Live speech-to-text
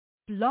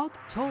Blog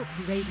Talk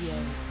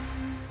Radio.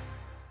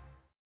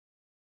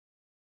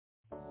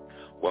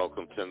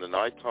 Welcome to the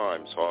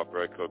Nightime'S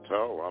Heartbreak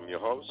Hotel. I'm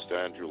your host,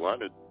 Andrew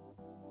Leonard,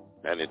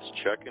 and it's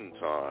check-in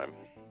time.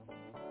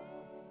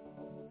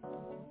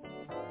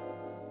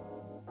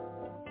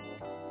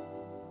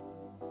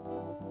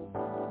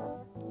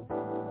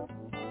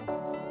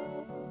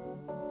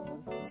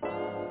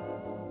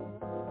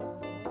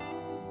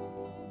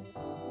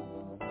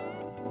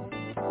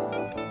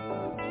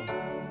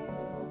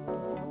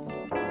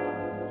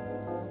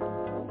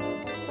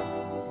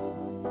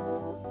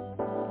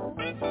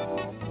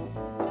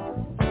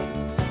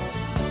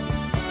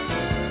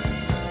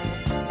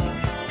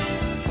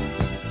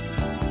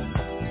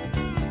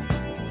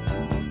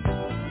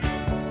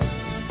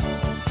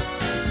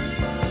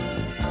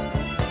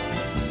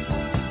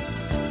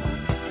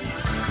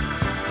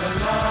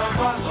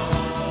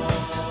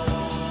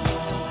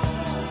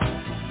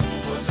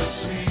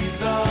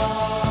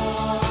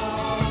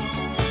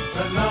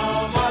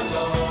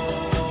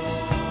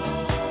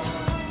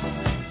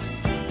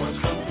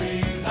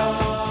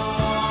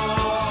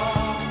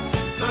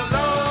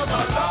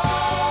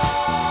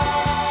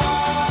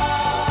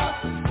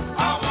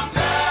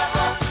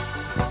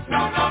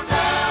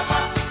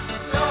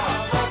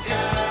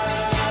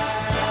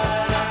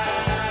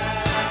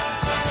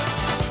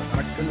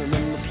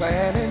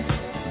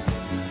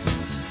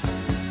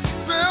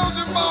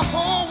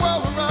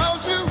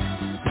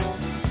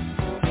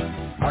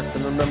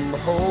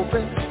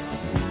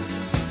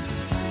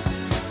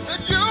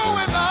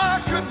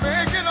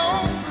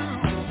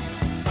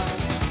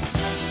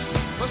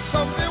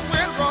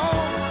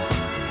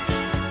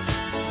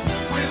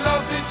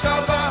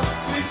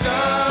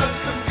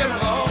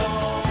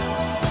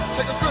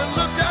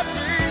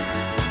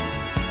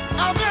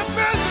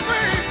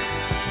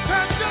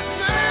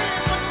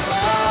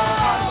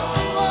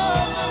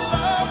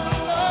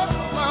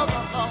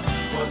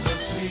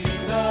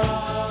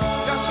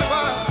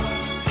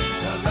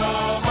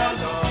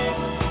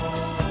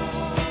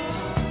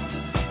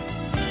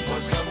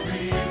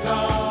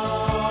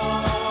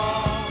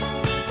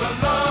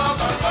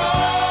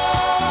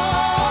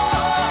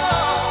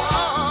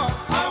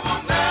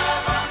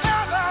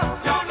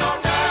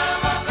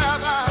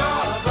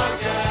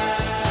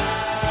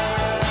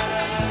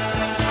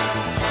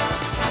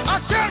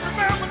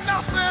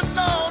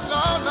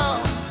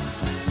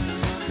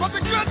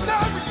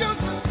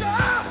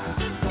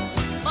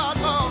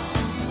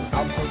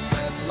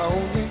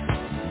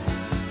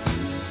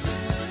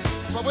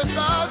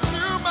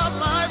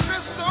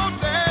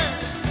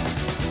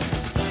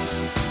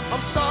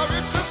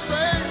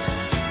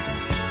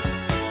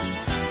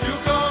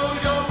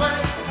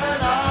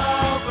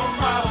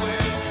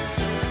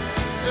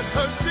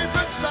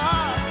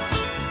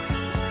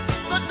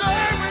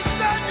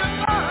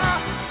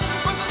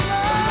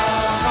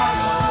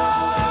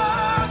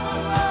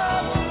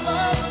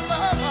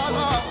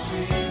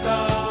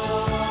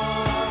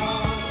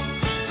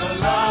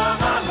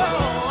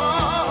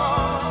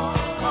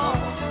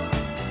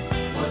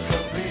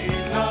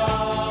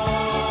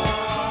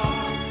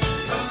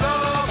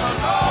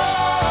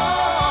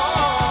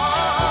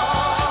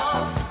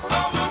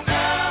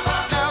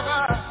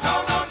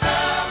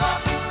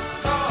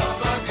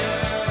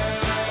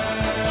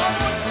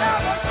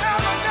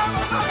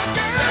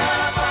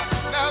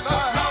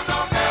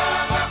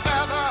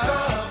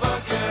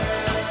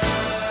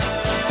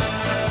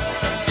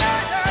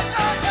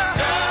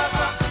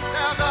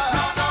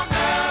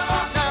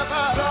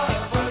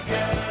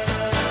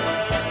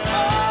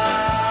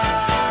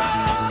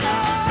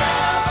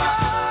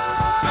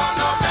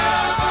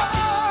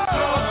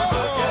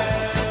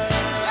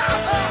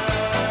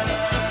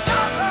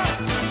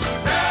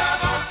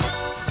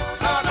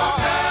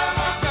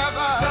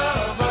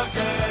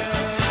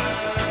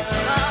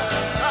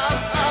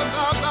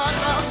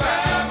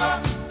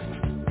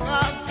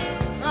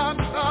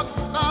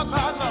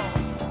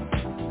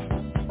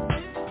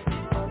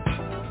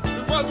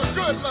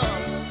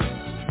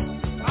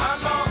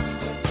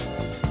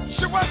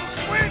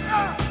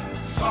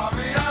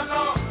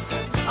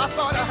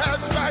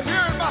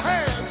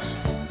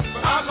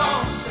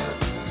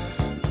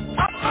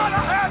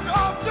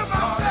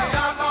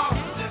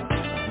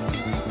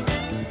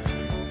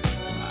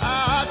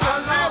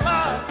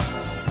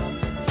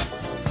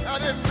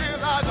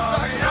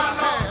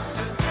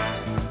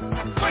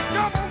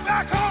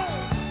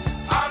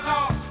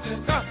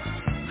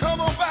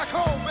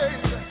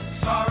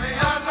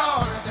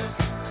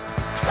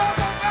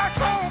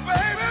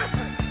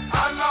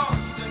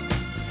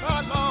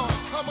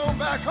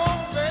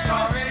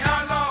 Sorry,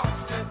 I know.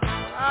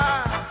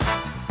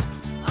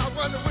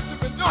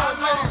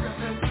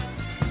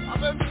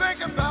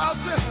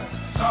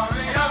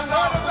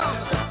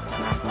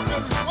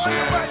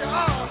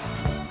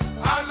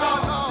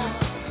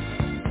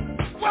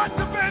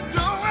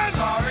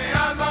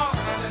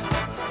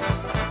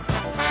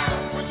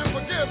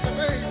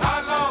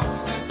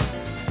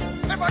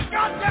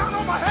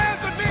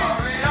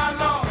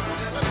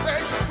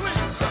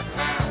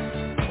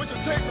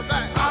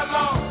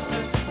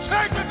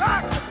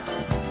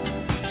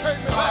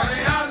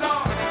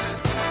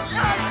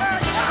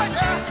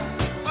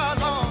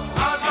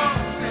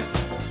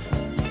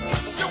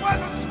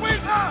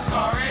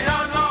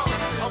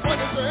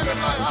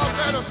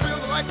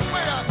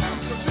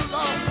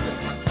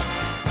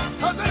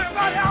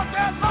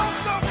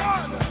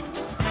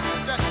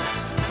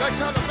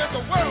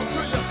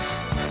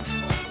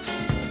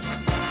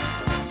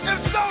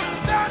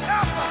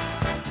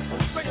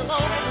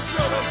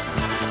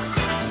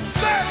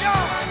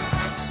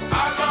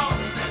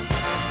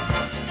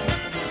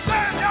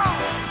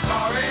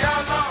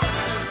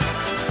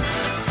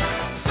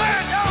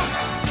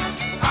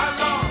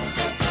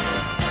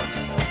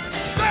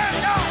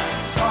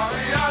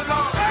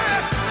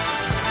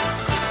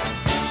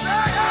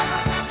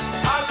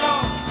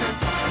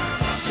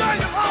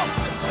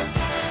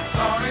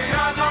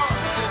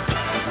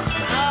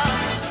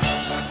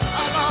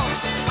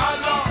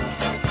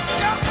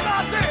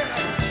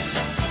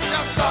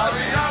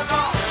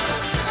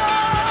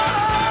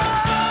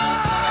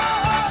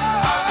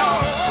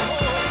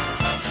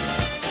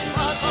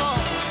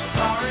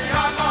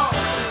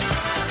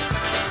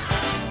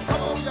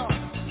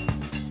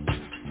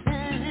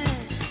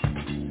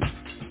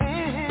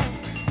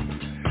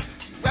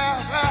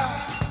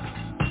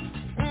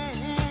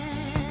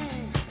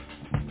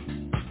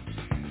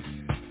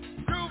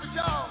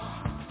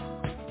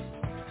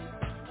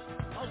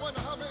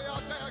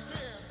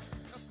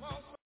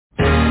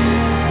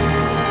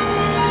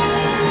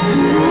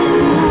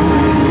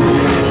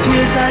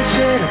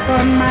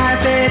 my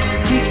bed,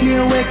 keeps me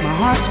awake, my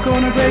heart's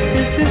gonna break,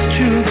 this is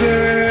true,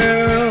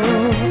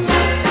 girl.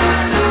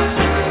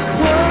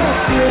 What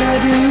did I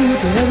do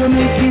to ever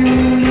make you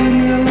leave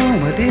me alone?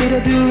 What did I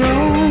do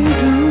wrong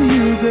to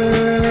you,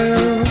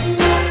 girl?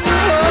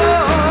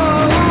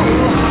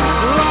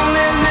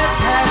 Loneliness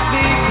has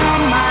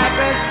become my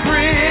best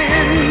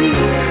friend.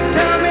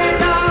 Tell me,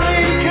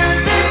 darling, can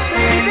this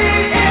be the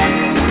end?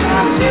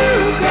 About you,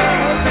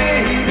 girl,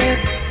 baby.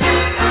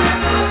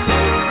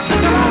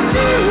 About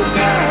you,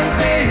 girl,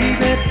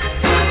 baby.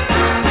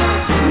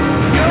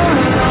 Your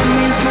love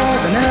means more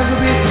than ever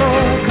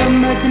before. Come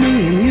back to me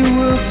and you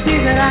will see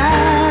that I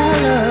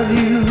love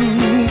you.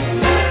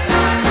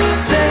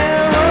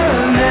 There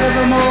were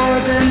never more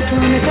than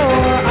 24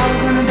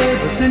 hours in a day,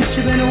 but since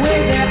you've been away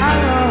there are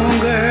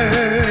longer.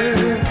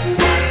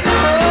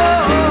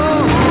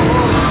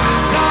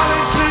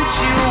 Darling, since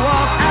you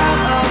walked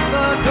out of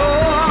the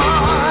door,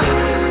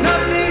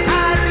 nothing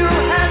I do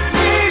has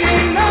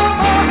meaning no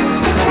more.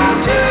 It's about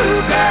you,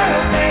 girl,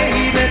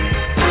 baby.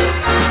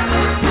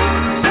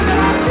 It's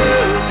about you,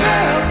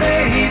 girl,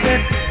 baby.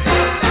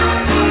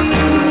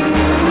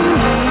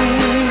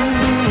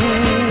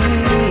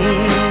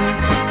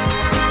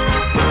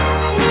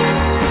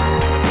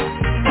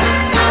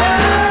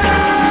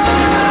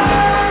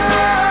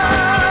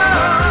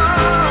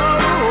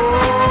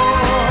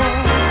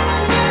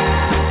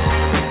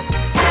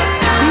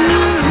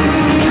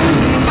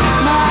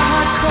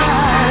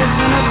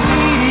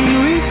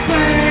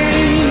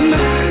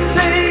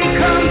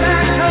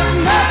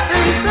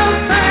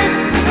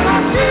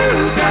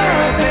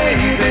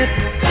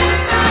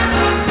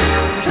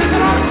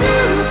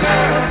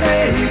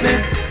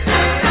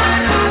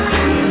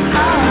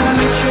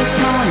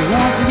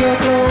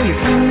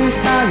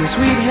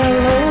 Sweet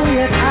hello,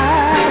 yet I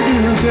do,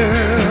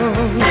 girl.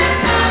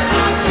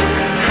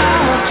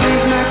 I'll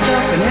change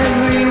myself in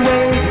every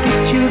way to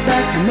get you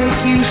back and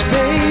make you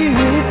stay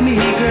with me,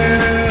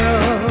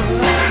 girl.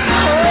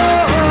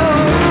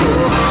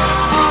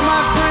 All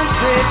my friends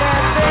say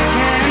that they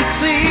can't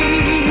see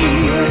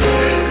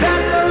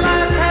that the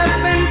life has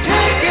been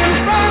taken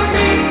from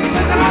me.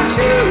 It's about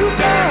you,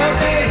 girl,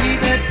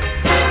 baby.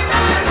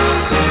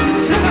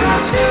 It's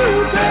about you,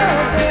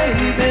 girl,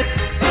 baby.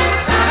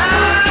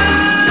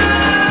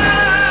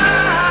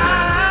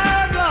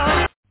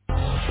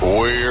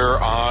 We're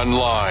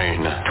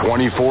online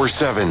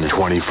 24/7.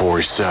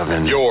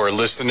 24/7. You're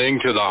listening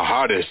to the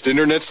hottest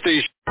internet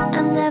station.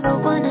 I never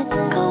wanted to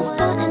go,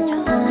 but in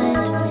your mind,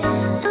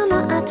 I'm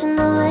not acting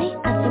the way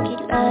I think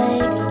you'd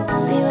like.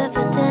 We went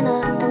for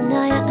dinner, and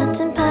now you're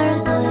acting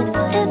paranoid.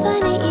 If I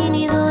knew you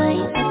knew the way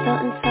I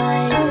felt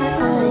inside,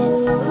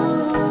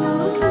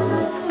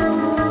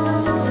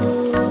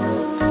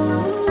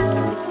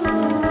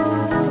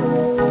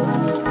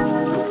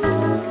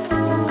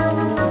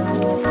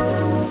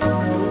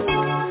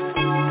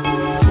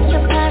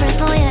 your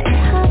paranoia, it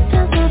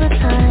happens all the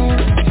time.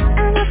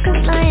 And I've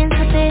compliance,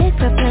 a big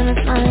problem of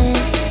mine.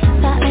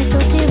 But I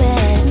still do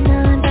it,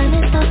 now I'm by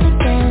myself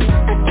again.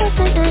 I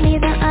trusted any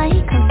that I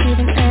can't see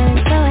them end.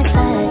 So I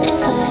said, it's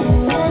fine,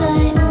 good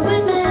night,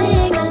 we're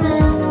making it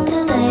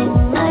tonight.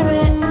 I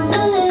wrote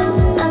a list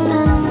and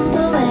then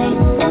the way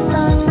it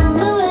starts,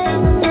 the way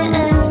it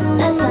ends.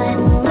 It's like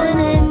my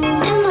name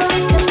in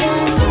mark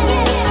again.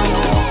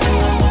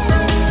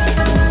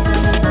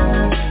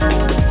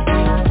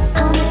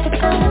 I'll make the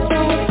call and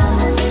say,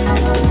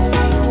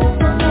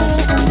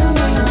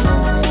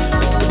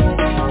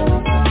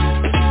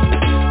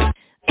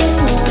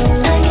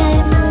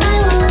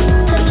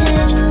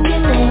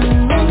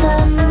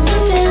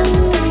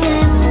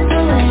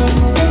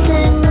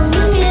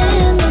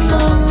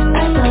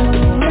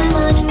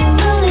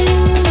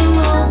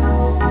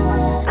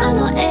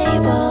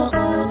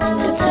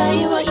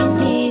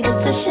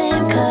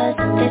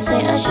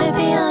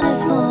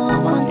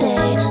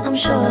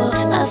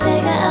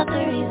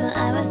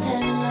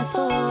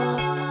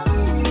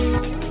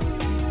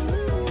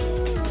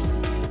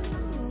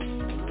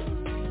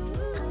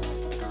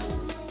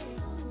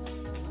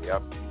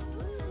 Yep.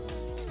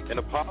 An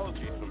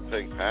apology from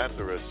Pink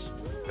Pantheress.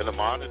 Been a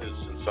monitor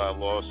since I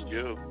lost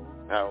you.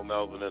 Hal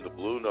Melvin and the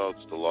Blue Notes,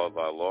 The Love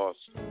I Lost.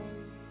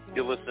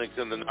 You're listening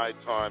to the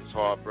Nightime'S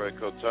Heartbreak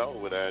Hotel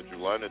with Andrew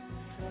Leonard.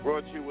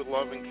 Brought to you with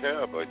love and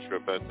care by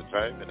Trip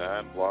Entertainment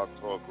and Blog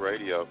Talk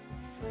Radio.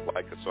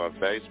 Like us on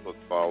Facebook,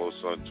 follow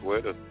us on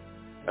Twitter,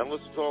 and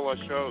listen to all our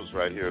shows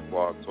right here at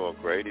Blog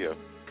Talk Radio.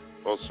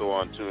 Also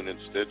on TuneIn,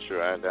 Stitcher,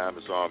 and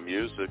Amazon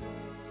Music.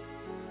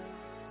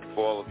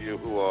 For all of you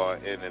who are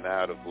in and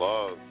out of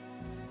love,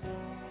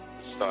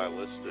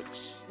 stylistics,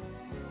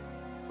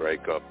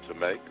 break up to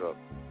make up.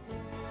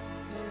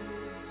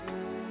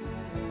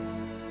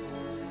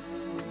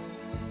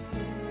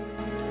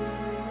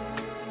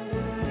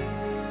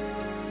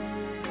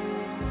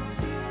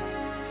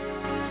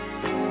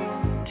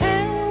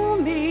 Tell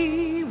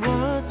me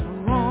what's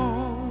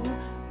wrong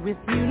with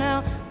you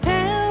now.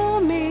 Tell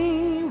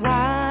me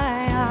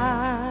why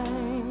I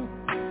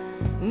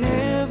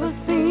never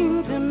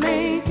seem to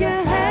make you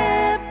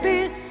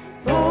happy.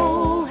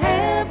 Oh,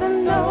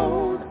 heaven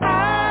knows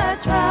I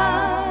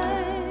try.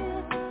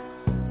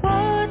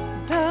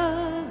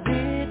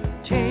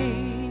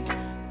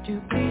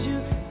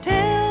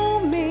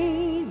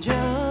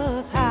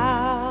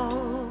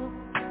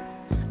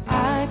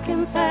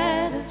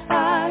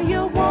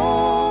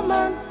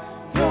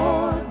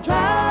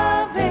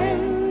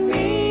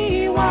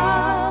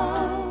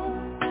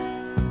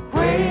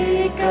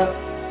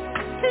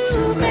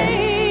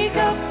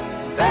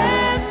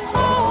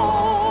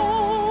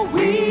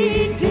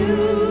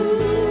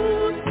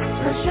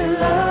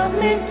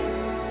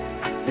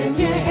 then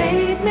you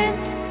hate me.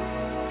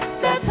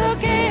 That's a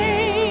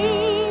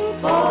game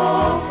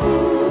for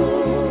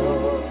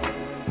fools.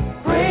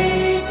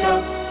 Break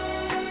up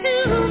to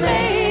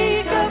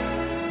make up,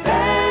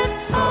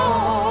 that's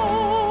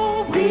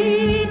all we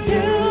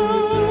do.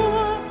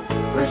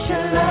 First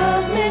you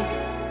love me,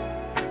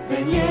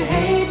 then you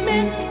hate me.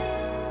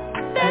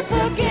 That's a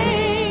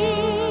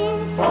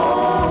game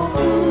for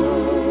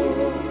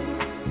fools.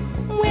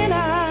 When I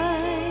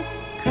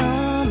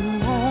come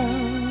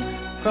home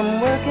from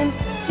working,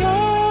 you're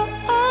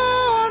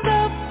on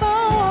the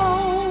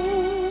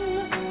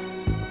phone,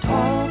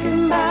 talking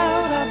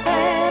about how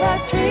bad I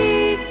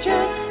treat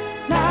you.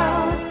 Now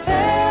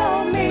tell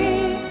me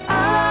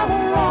I'm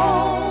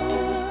wrong.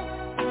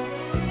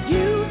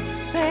 You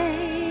say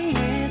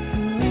it's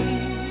me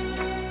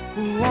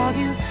who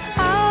argues,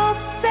 I'll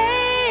say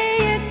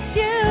it's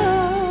you.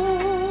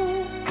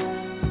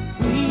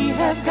 We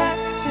have got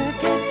to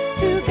get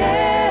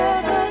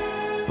together,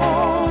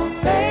 oh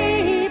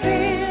baby,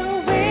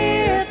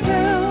 we're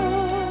through.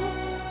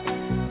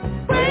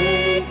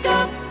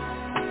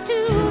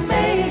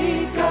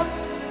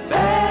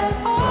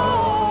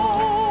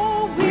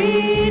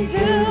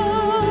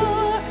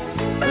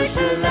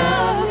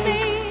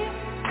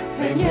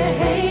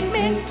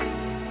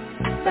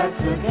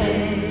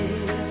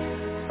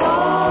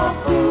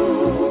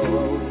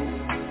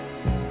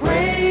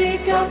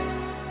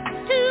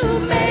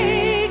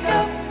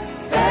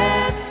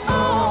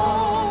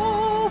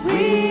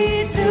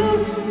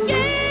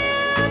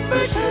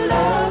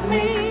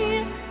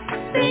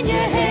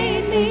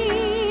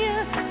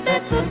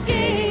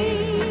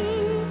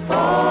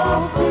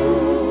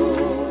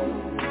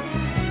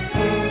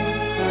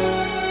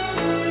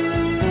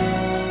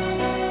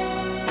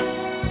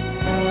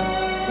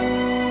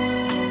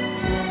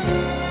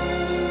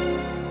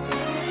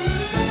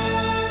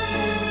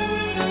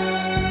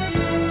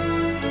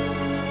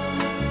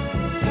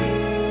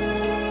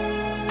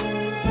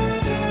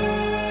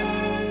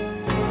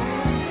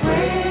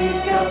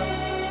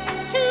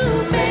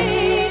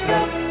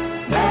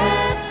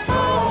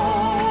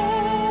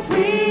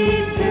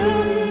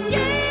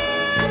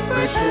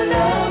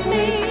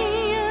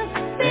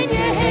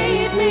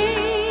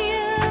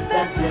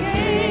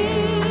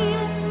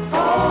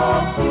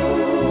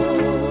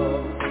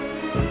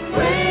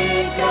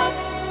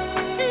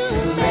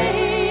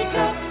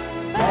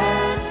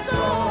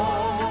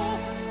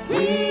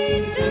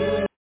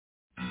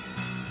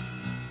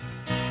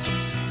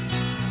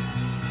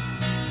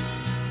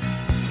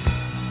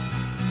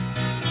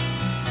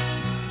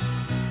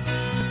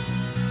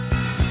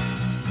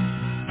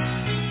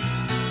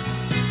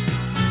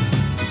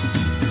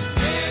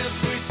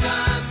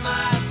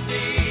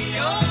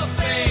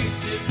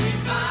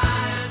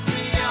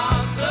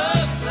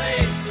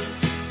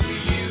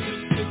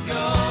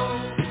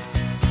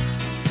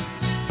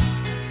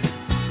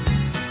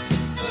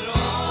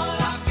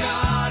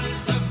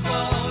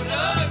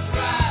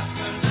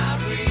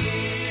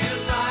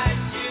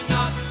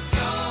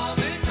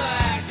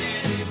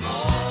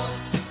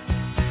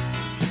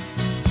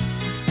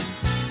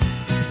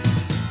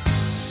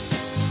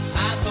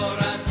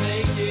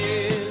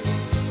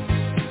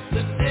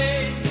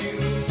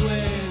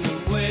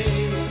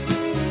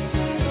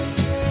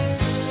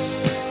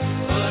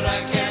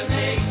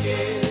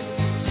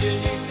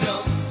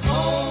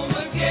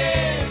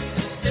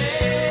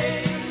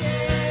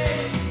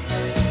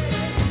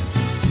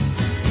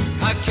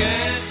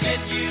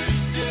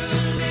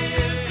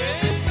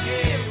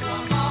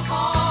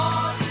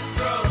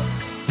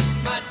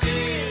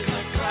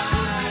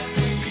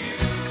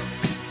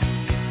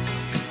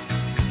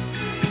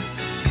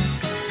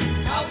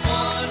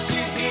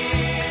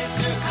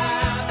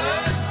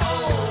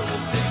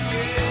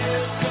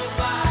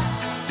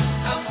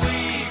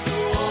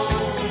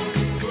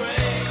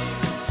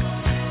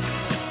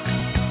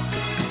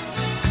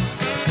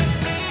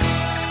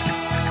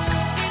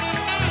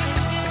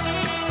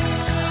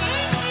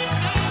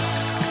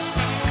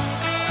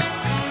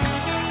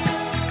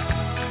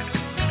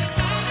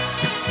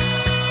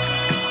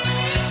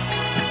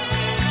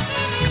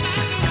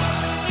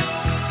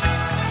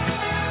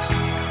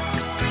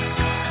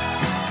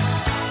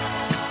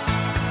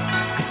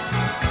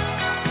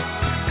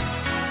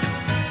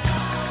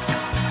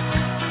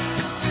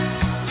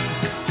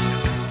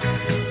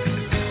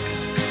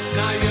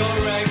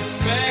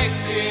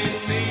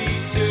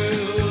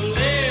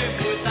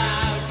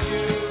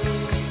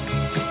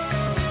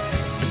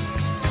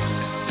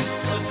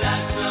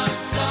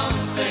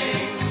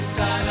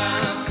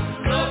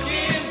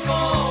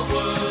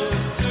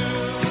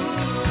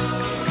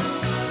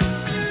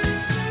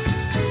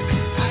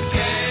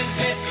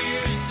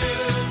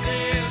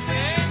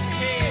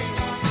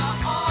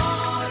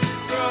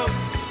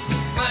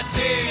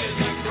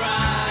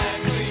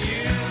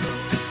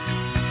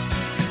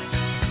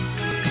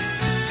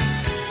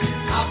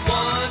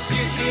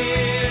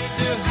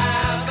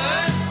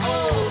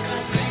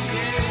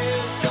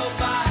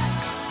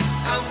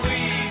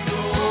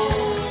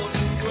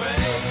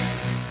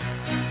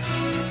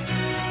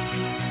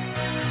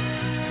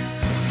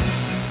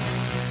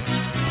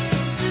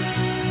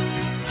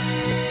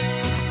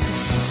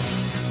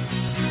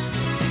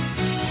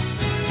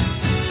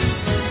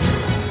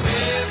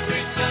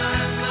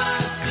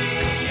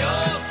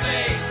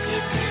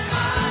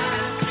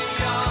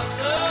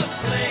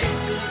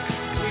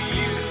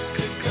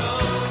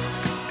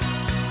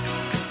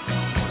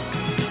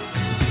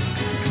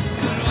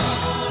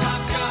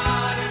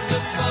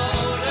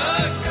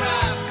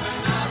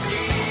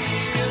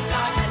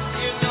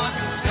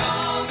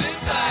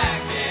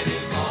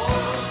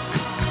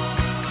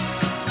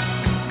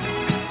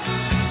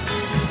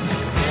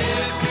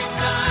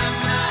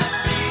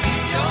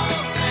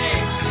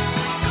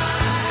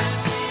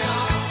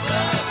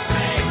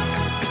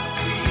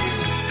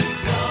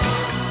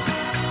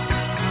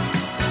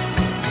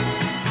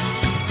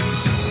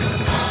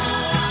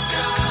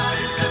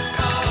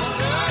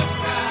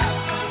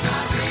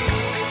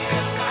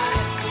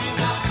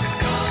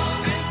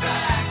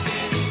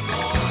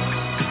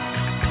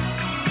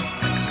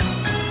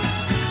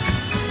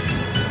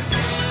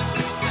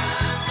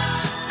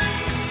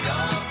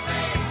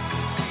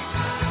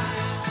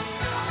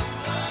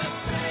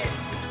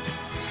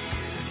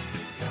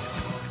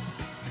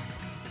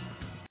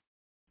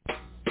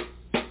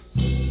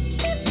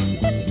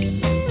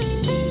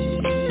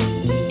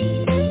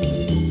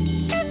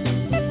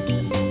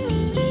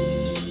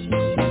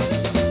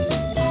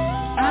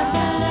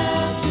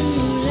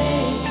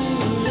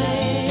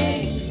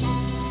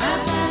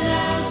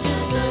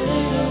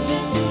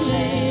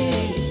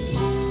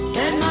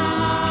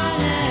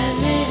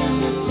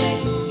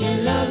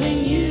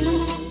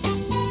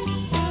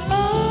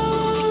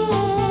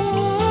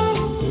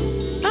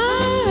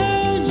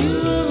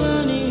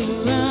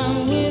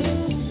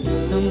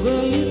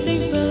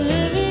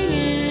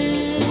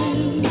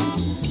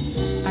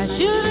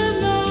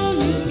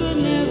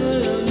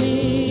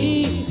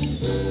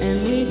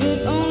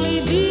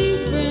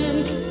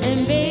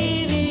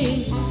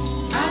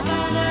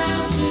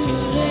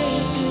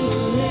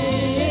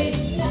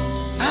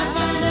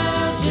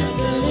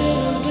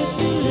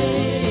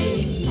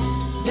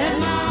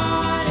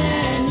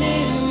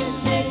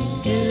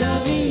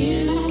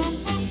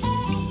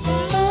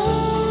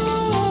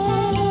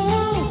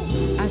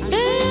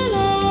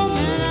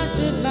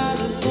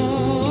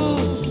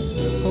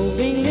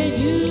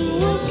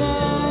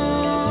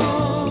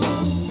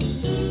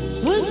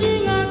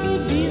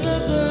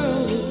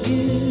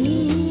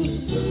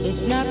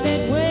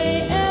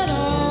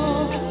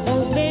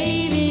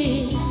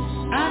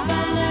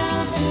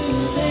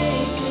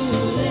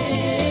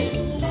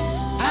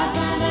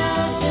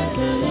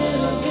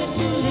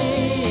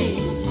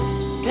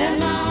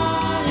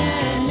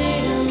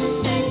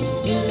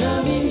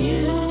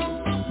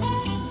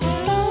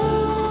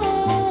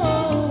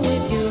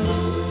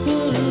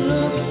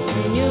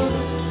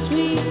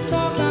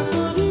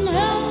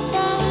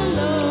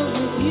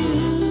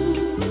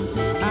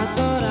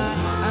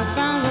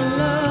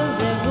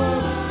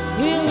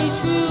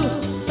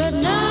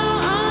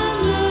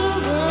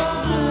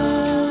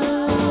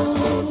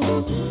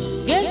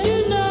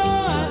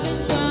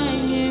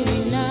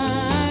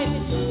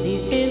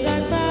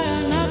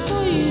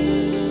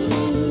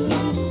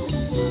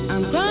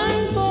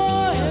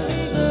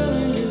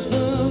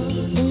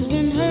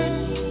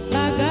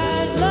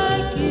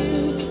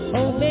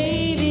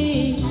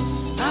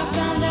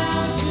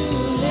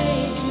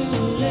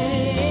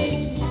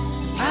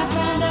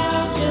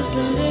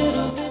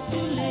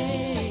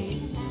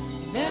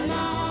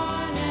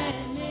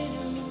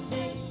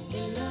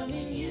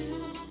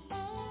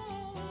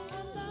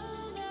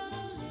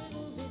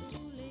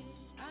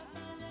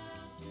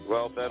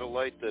 Well, better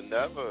late than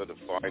never to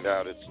find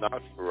out it's not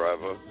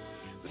forever.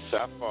 The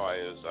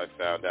Sapphires, I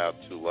found out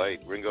too late.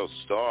 Ringo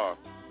Starr,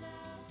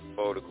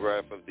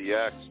 photograph of the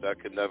ex,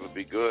 that could never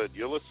be good.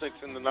 You're listening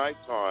to the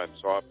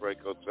Nightime'S, Heartbreak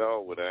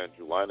Hotel with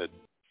Andrew Leonard.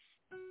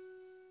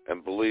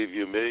 And believe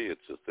you me,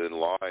 it's a thin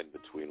line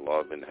between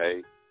love and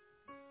hate.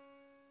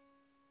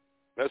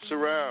 Mess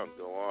around,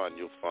 go on,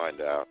 you'll find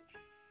out.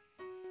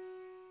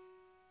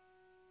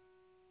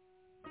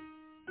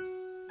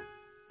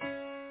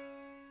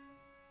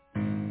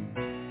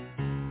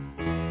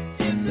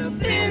 It's a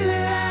thin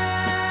line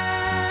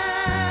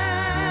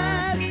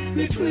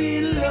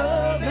between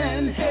love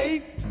and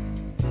hate.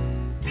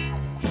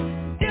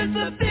 It's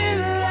a thin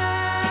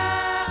line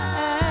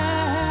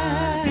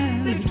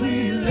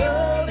between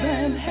love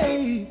and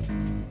hate.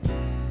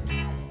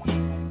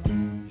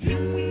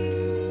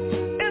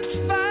 It's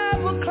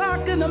 5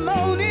 o'clock in the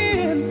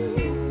morning.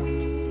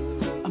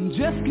 I'm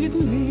just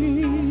getting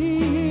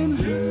in.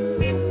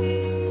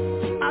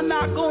 I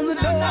knock on the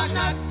door.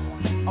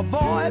 A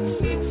voice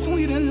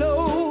sweet and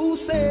low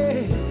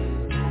says,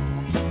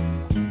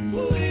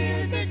 "Who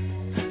is it?"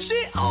 She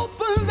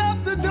opens up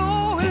the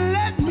door and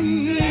let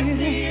me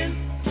in.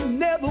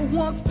 Never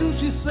once do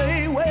she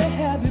say, "Where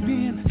have you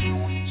been?"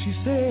 She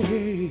says,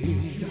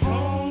 "You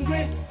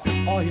hungry?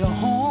 Are you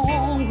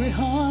hungry,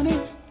 honey?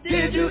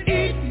 Did you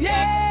eat?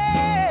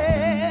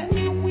 Yeah.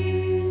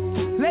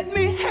 Let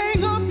me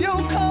hang up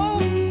your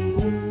coat."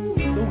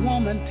 The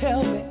woman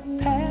tells me,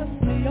 "Pass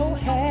me your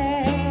hat."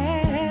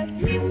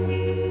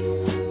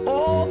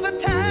 All the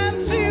time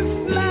she's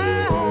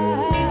smiling,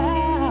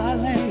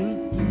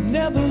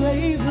 never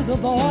raises a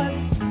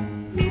voice.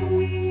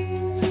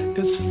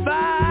 It's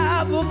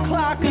 5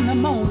 o'clock in the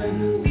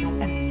morning,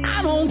 and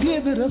I don't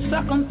give it a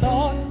second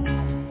thought.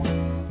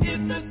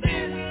 It's a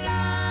thin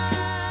line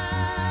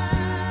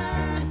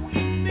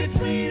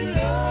between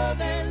love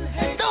and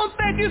hate. Don't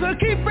think you can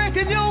keep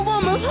breaking your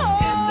woman's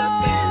heart. It's a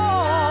thin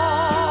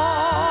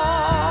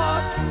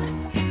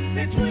line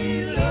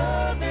between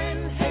love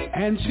and hate.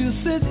 And she'll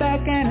sit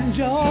back and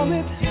enjoy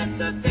it.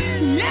 It's a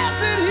thin yes,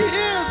 it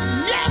is.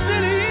 Yes,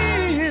 it is.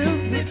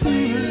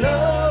 Between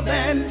love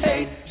and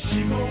hate.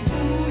 She gon'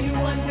 fool you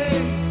one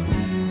day.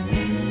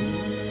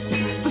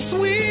 The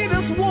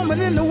sweetest woman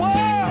in the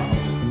world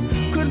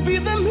could be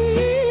the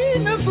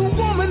meanest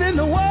woman in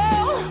the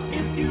world.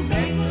 If you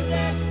make her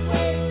that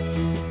way,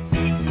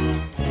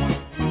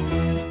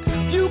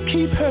 you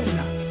keep her,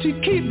 she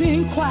keep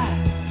being quiet.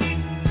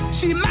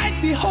 She might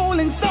be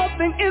holding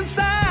something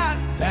inside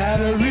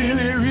that'll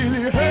really,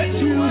 really hurt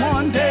you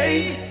one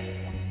day.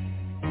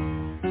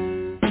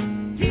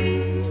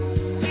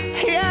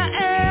 Here I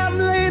am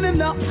laying in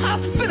the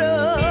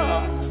hospital,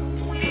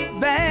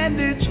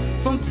 bandaged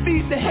from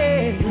feet to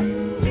head,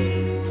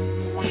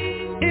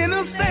 in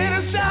a state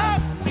of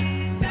shock,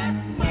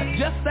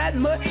 just that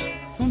much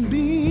from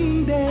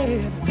being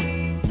dead.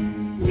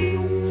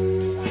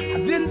 I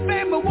didn't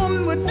think my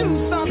woman would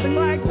do something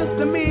like this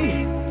to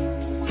me.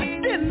 I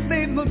didn't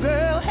think my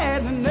girl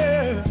had the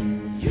nerve.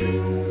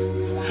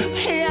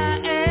 Here I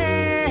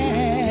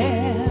am.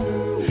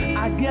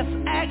 I guess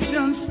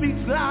action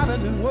speaks louder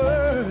than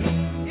words.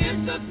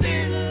 It's a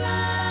thin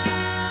line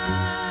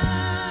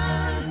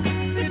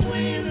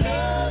between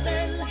love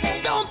and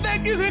hate. Don't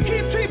think you can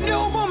keep treating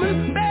your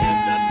woman bad.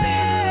 It's a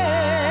thin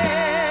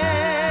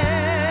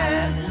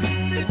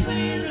line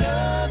between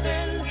love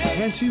and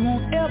hate. And she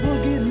won't ever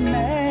get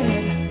mad.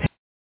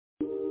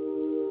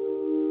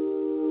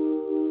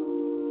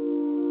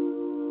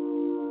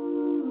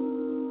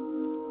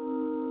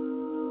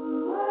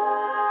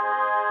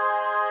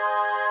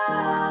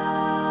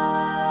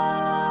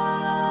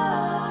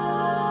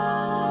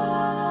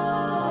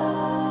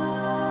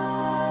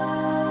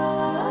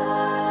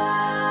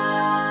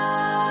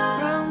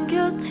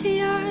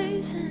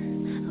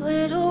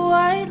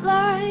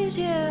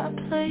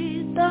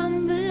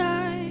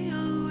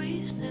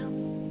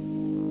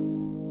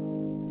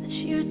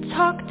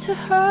 To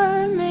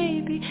her,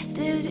 maybe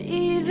did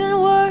even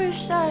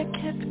worse. I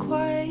kept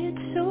quiet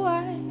so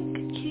I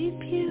could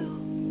keep you.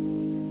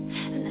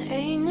 And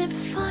ain't it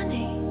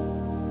funny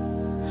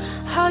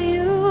how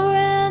you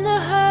ran to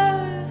her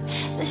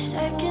the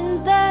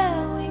second that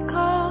we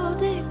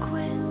called it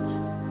quits?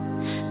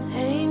 And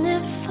ain't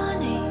it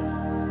funny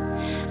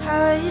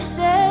how you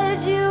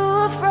said you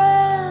were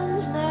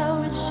friends?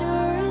 Now it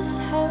sure as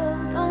hell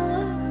don't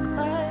look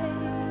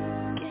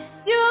like it.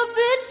 You've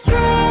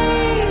betrayed.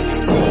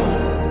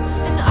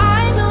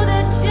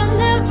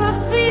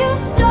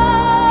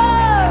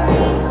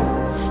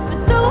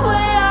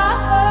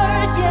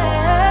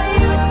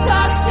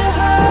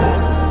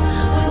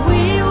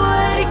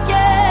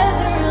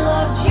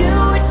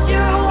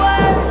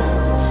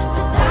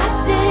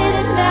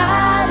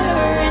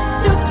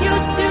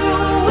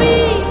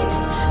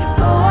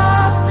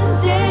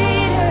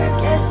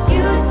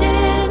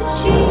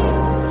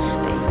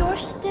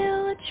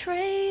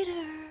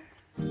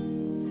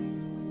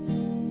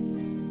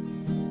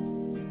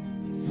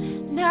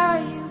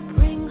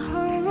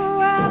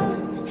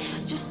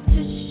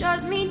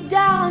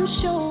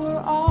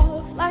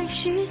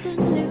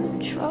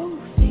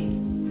 trophy.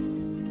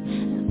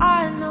 And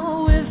I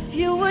know if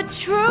you were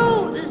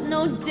true, there's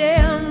no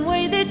damn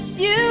way that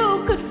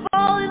you could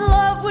fall in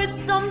love with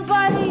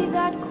somebody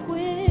that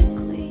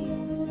quickly.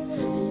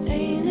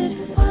 Ain't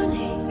it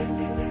funny?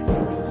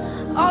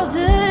 All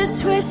the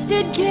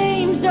twisted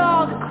games,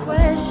 all the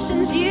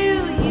questions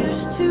you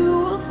used to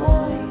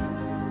avoid.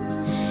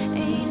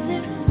 Ain't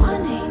it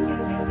funny?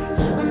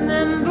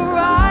 Remember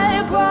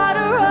I brought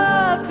her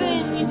up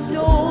and you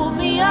told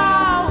me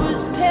I was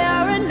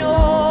paranoid.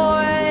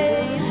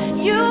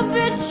 You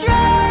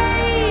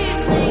betrayed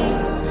me,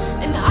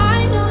 and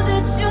I know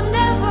that you'll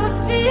never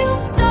feel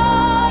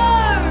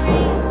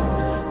sorry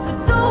for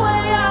the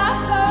way I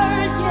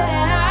hurt.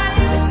 Yeah, I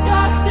used to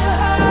talk to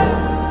her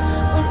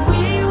when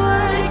we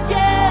were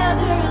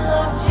together,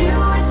 loved you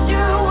at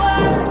your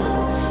word,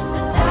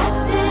 but that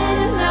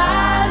didn't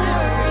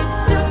matter. It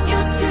took you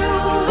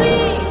 2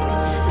 weeks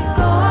to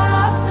go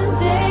off and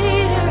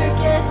date her.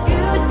 Guess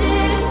you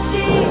didn't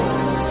cheat,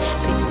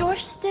 but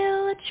you're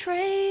still a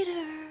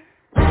traitor.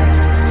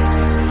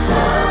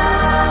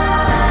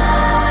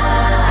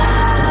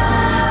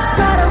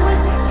 God, I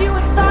wish that you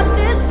had thought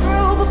this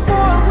through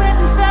before I went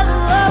and fell in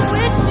love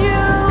with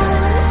you.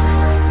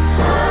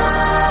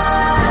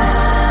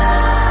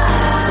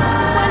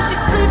 When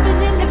she's sleeping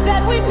in the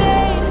bed we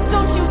made,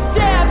 don't you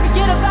dare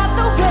forget about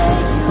the way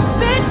you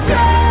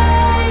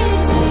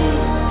betrayed me.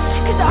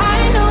 'Cause I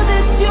know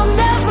that you'll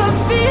never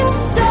feel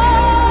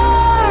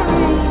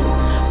sorry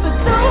for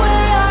the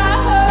way I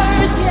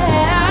hurt.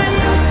 Yeah, I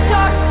used to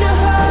talk to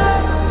her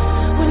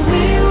when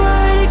we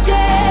were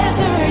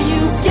together.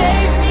 You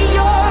gave me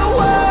your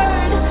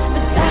word,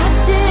 but that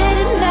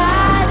didn't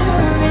matter.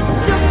 It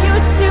took you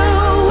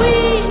 2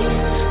 weeks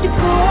to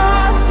go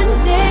off and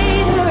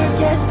date her.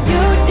 Guess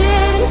you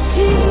didn't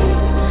cheat,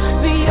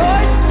 but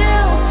you're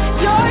still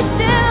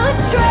a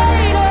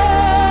traitor.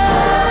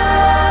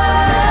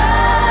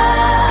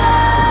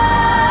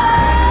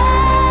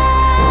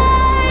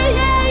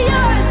 Yeah,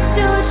 you're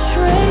still a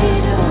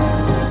traitor.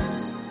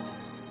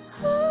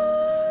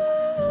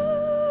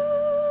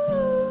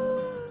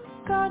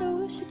 God, I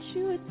wish that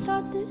you had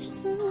thought this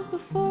through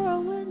before I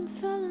went and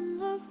fell in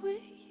love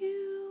with you.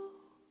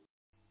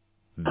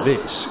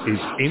 This is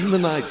In the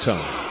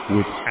Nighttime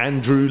with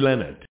Andrew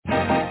Leonard.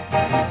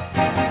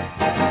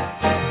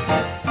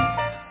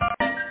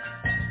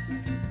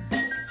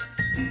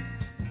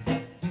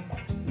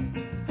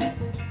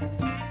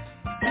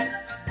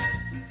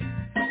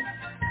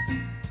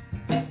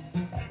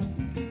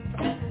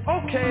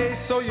 Okay,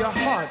 so you're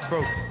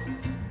heartbroken.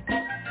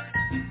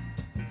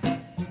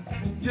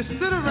 You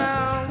sit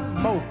around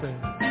moping,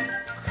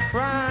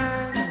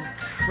 crying and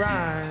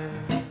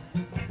crying.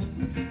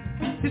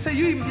 You say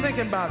you even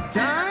thinking about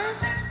dying?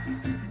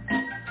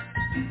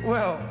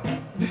 Well,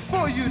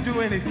 before you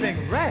do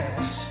anything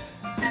rash,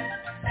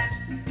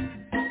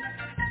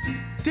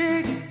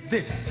 dig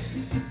this.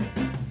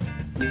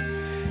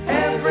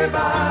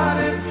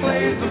 Everybody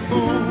plays the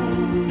fool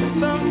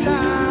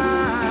sometimes.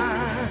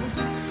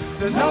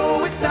 There's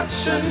no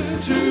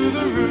exception to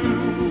the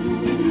rule.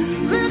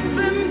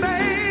 Listen,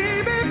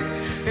 baby,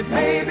 it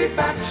may be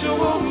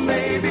factual,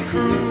 may be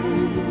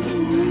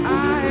cruel. I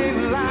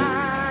ain't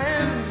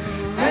lying.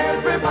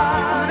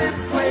 Everybody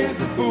plays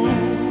the fool.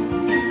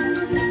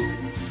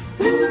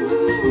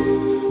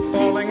 Ooh,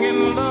 falling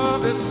in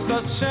love is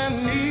such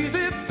an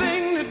easy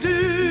thing to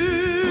do,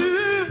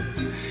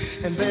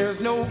 and there's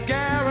no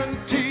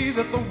guarantee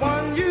that the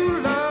one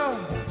you love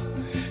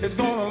is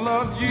gonna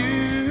love you.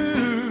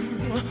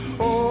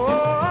 Oh,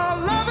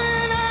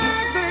 loving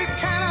eyes, they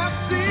cannot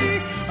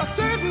see. A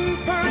certain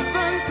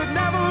person could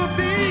never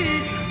be.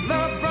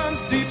 Love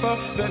runs deeper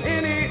than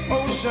any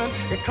ocean.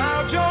 It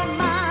clouds your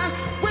mind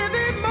with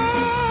emotion.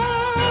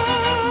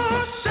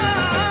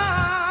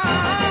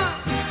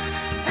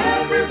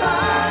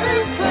 Everybody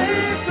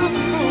plays the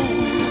fool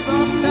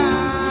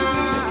sometimes.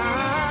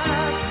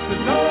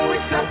 There's no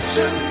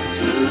exception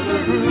to the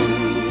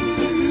rule.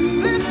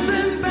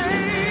 Listen,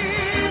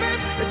 baby,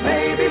 it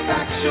may be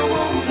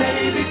factual,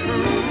 may be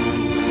true.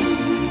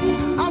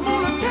 I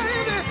wanna tell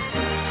you this,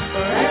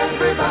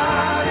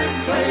 everybody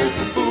plays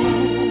the fool.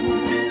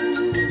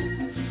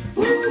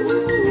 Ooh.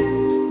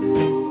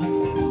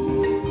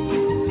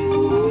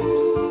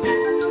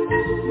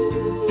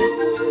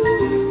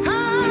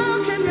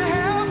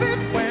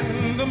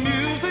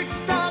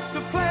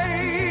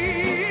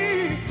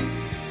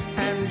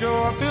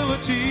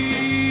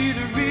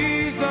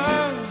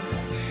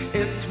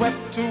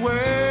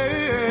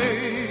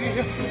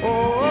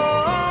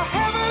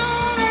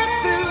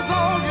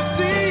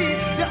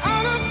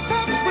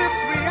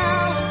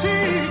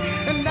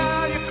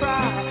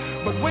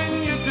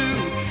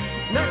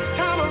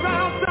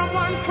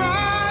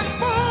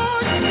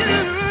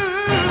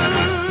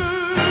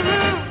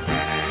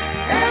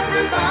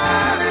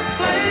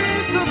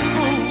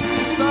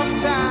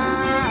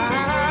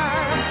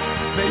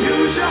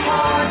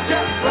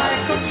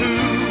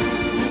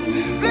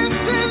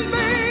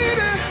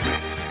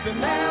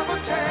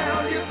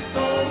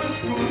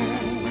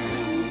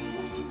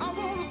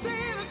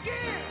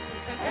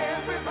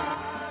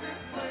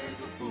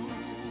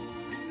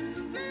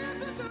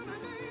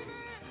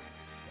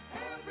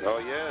 Oh,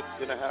 yeah, it's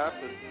going to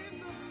happen.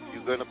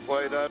 You're going to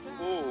play that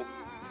fool.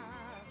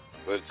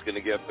 But it's going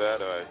to get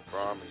better, I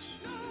promise.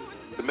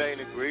 The main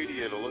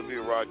ingredient,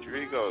 Olivia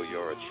Rodrigo,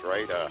 you're a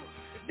traitor.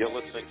 You're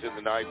listening to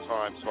the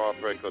Nightime'S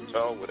Heartbreak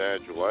Hotel with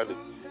Andrew Leonard.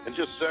 And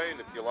just saying,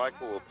 if you like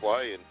what we're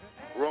playing,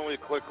 we're only a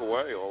click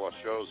away. All our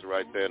shows are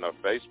right there on our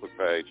Facebook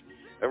page.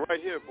 And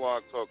right here at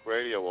Blog Talk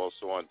Radio,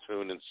 also on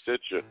TuneIn,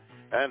 Stitcher,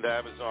 and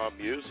Amazon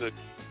Music.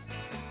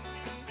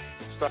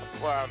 Stop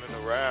clowning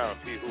around.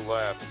 He who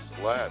laughs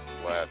last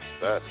laughs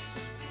best.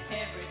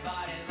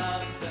 Everybody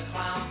loves the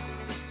clown,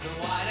 so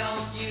why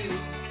don't you?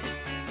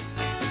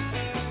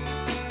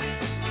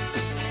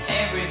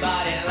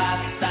 Everybody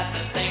laughs at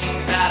the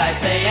things that I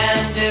say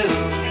and do.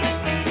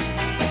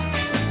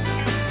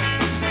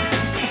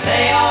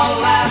 They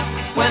all laugh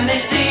when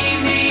they see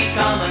me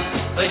coming,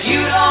 but you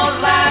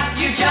don't laugh,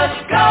 you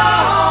just go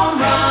on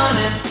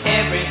running.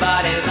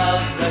 Everybody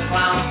loves the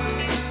clown,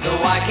 so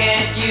why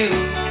can't you?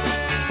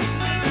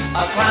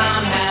 A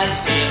clown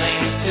has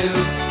feelings too.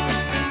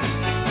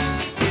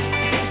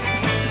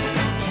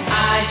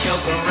 I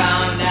joke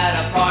around at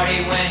a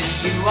party when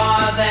you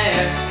are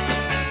there,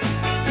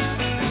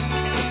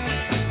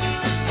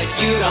 but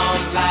you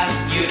don't laugh,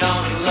 you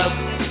don't look,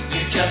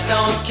 you just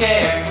don't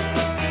care.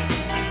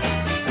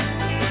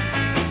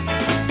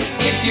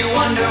 If you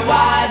wonder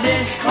why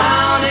this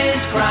clown is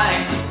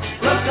crying,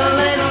 look a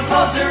little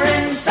closer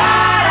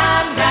inside,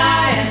 I'm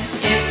dying.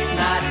 It's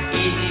not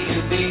easy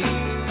to be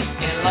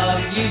in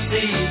love, you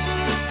see,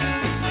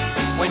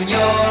 when you're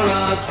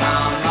a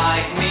clown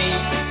like me.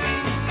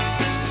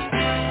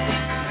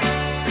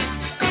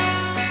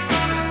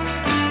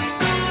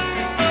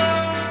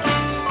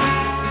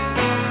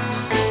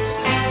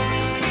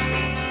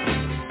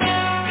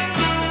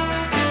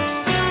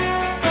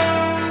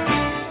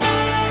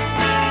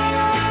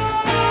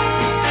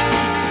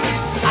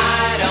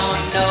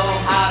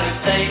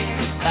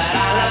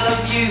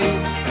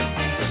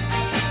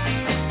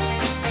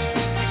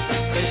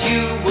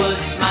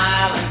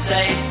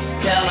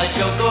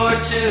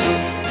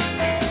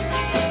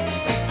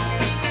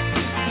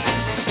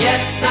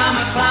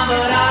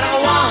 But I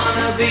don't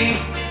wanna be.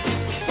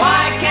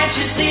 Why can't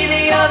you see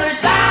the other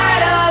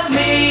side of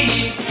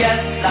me?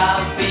 Guess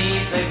I'll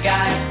be the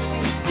guy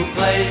who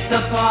plays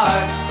the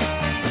part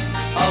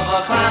of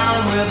a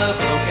clown with a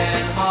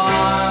broken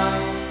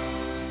heart.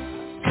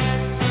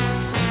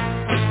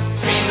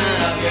 Dreaming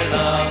of your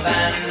love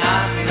and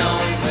not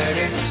knowing where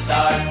to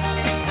start.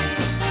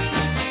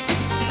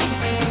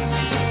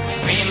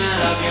 Dreaming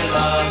of your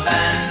love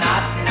and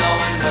not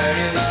knowing where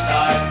to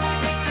start.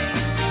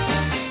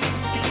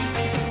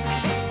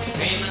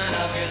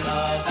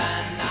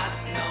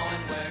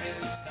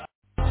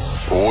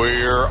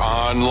 We're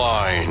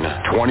online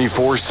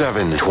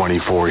 24/7.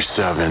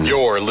 24/7.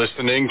 You're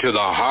listening to the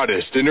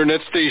hottest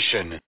internet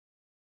station.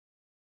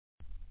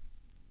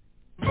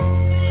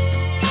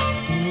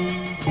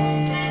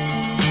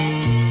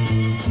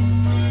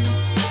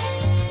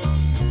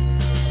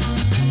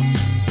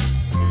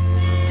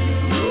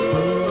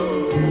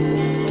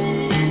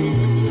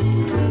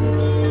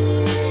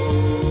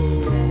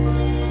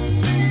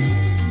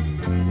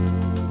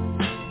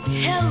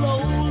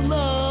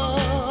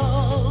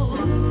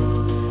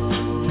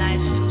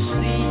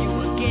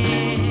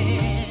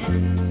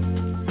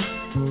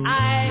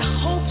 I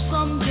hope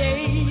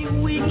someday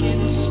we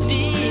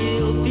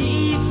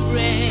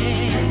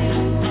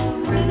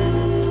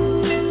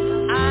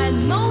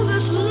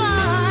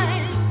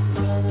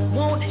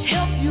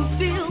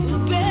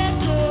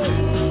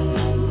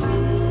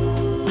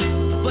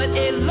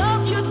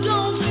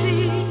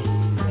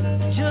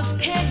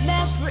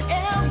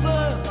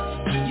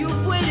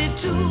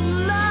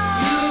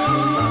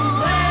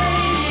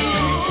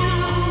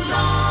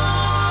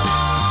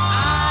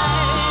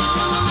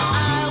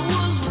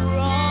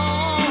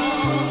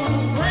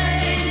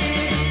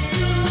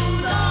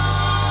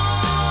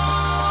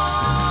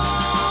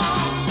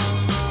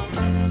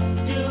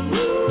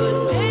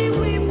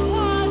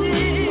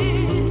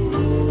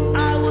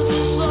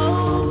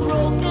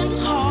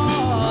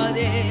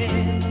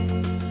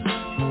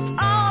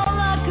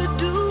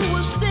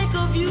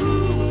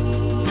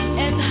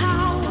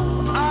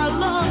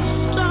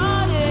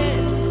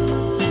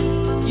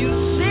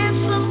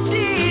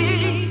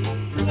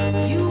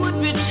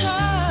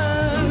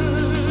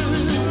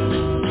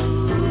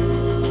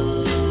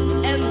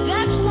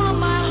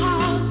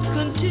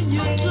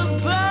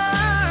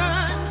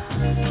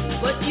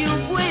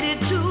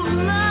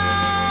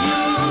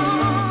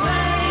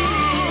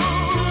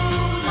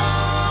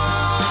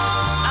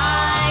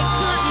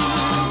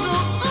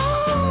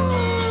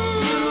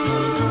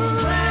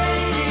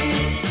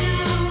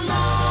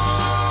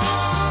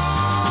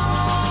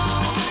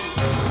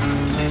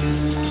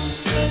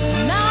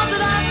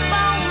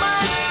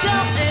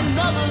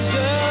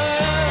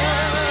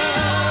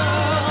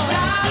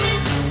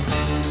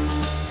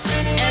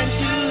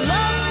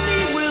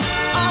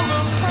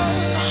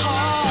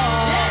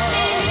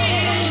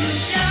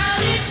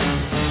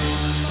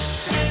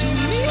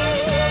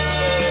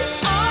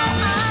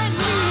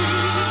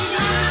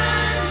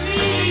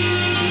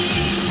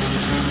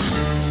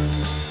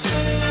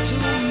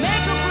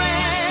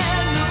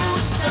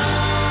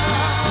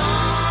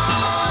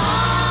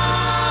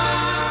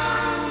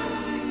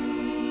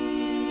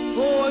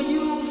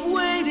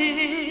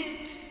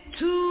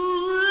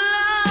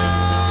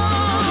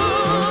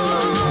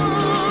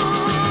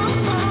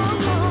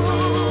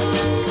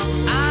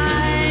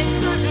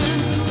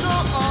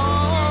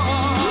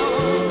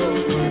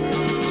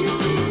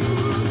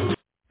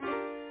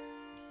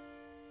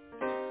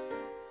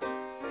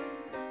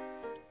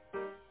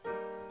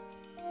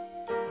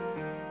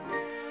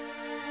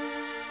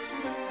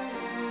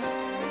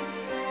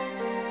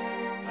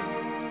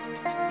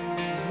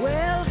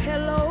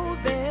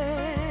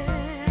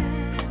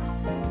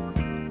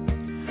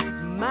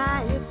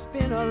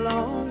a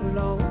long,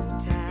 long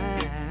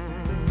time.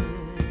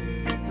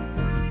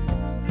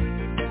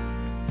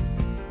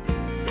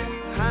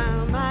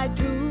 How am I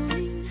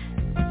doing?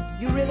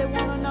 You really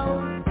want to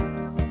know?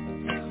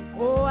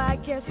 Oh, I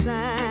guess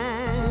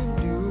I'm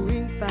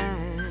doing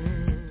fine.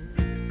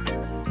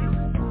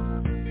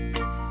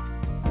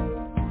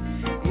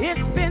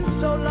 It's been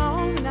so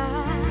long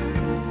now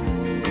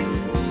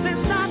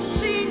since I've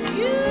seen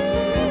you,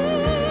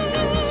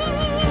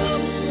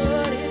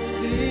 but it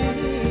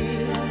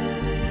seems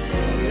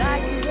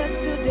like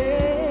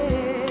yesterday.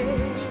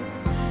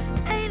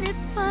 Ain't it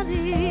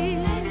funny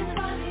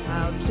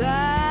how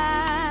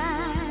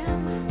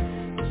time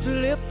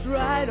slips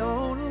right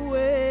on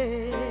away?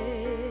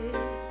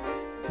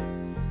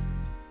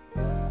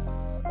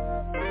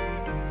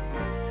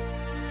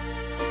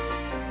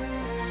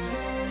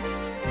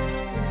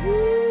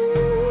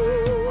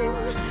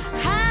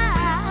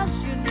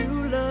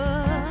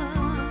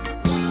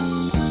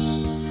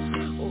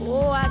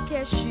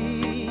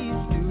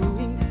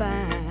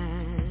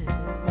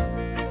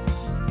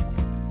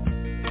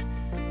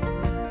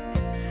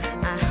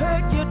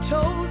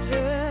 Told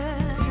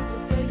her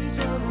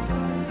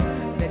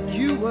that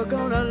you were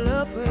gonna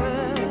love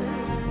her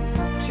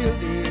till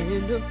the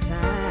end of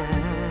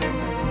time.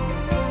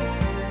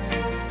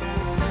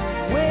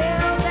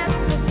 Well, that's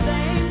the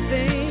same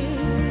thing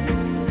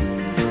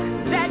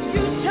that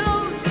you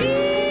told me,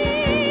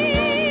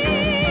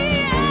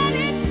 and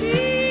it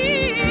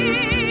seems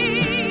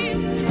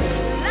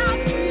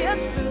like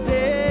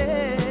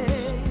yesterday.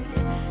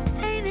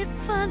 Ain't it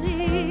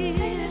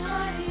funny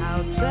how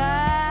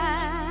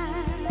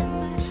time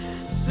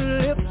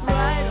slipped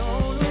right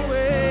on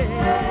away?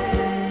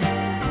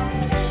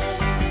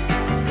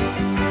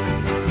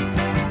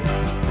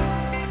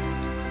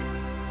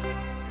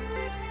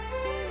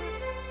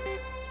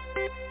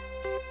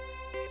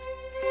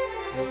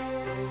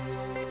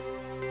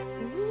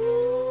 Ooh,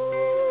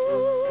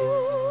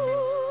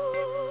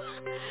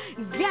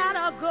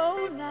 gotta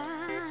go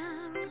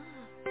now.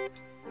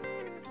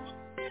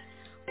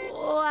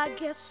 Oh, I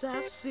guess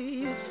I'll see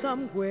you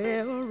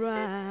somewhere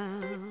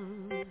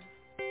around.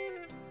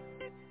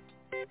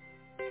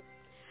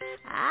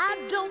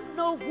 I don't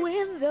know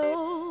when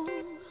though.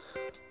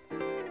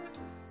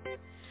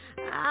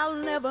 I'll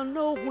never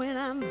know when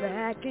I'm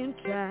back in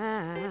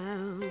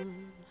town.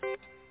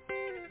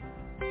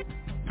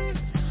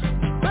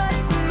 But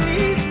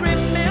please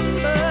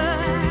remember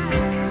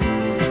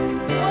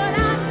what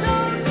I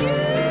told you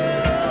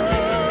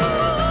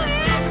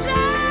in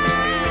time.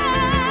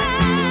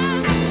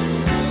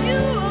 You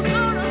were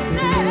gonna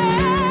say,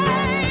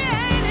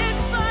 ain't it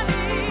funny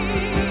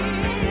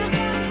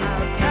how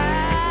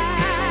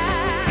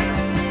time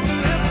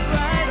slips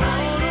right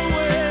on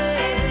away?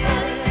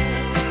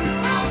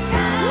 How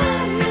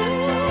time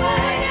slips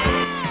away.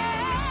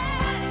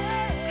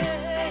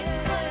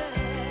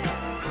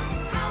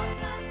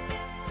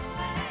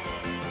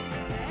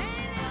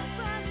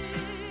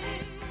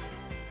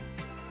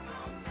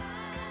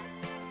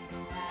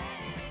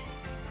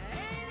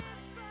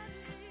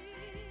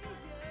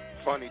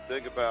 Funny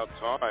thing about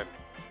time,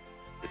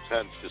 it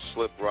tends to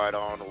slip right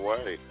on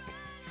away.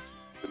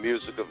 The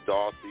music of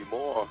Dorothy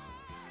Moore,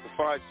 the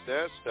 5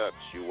 Stair Steps,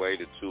 You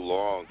Waited Too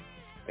Long,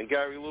 and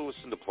Gary Lewis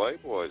and the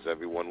Playboys,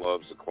 Everyone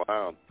Loves a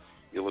Clown.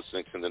 You're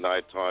listening to the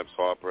Nightime'S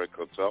Heartbreak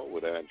Hotel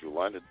with Andrew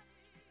Leonard.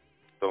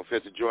 Don't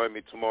forget to join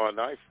me tomorrow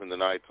night from the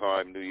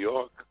Nighttime, New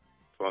York,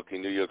 funky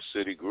New York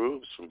City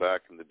grooves from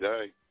back in the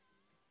day.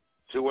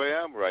 2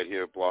 a.m. right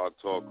here at Blog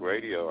Talk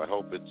Radio. I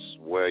hope it's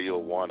where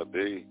you'll want to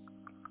be.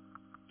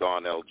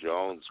 Darnell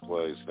Jones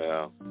plays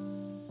now.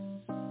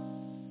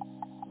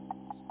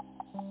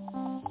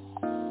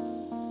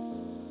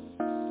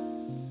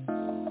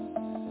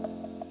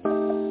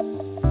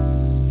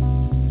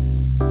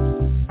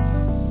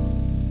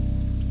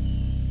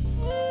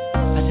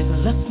 I just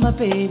left my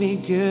baby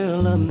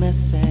girl a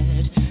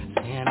message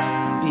saying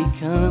I'll be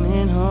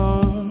coming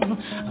home.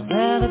 I'd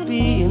rather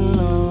be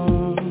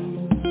alone.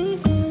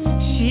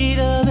 She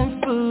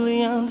doesn't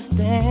fully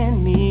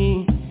understand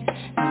me,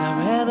 and I'd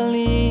rather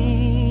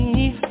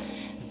leave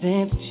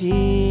than to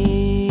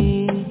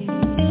cheat.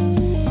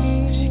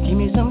 If she give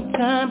me some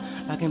time,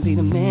 I can be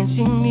the man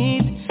she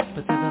needs.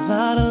 But there's a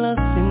lot of lust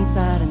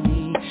inside of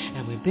me,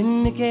 and we've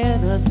been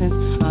together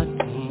since our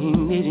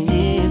teenage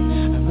years.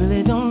 I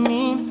really don't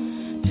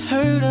mean to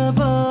hurt her,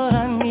 but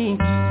I need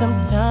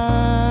some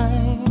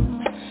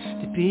time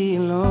to be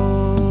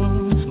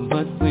alone.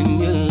 But when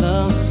you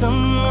love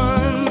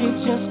someone, you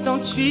just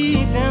don't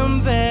treat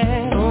them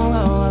bad. Oh,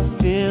 how I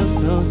feel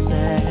so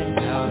sad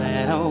now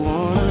that I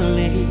wanna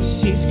leave.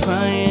 She's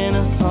crying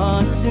her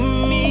heart to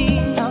me.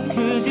 How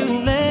could you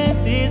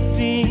let this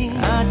be?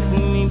 I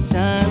just need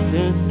time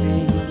to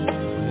see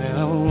where I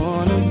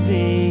wanna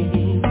be,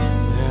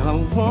 where I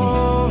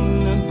wanna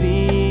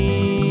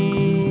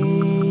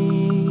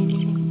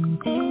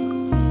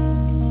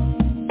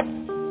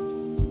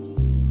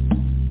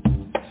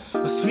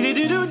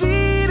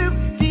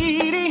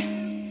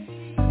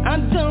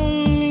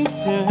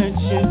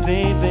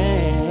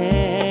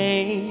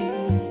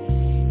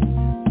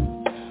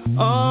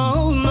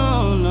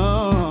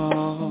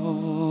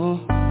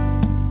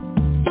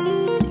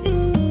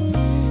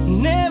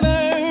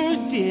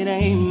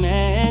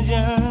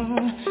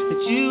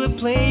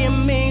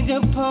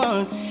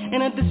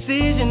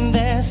decision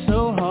that's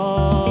so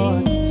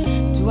hard.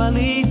 Do I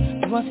leave?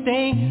 Do I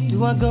stay?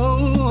 Do I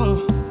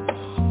go?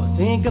 Well,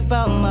 think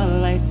about my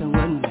life and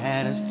what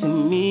matters to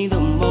me the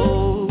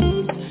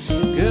most.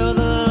 Girl,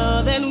 the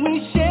love that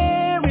we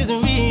share is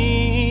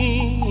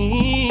real,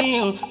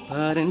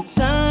 but in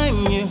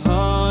time your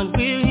heart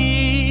will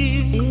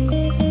heal.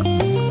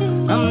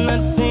 I'm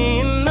not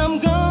saying I'm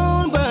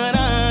gone, but I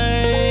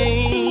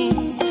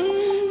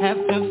have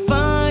to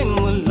find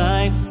what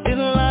life is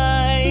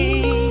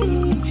like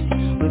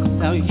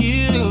without you.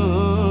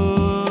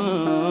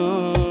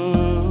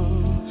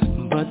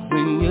 But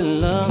when you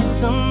love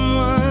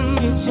someone,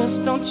 you just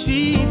don't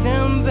treat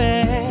them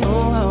bad.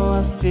 Oh, how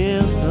I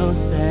feel so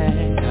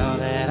sad now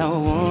that I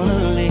wanna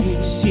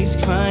leave. She's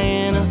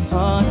crying her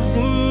heart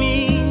to me.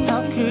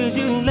 How could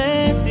you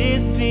let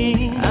this be?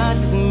 I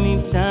just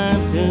need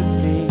time to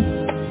see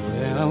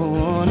where I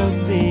wanna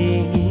be,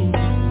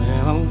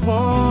 where I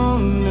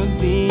wanna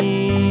be.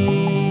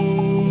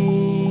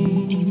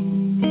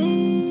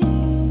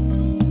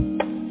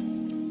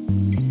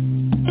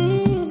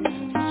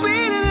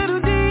 Sweet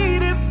little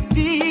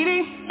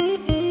dee-dee-dee-dee,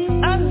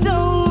 I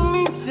don't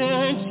mean to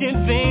hurt you,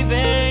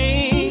 baby.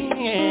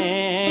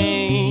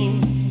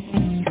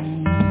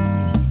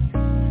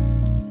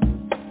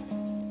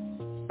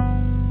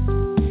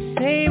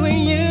 Say when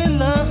you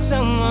love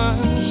someone,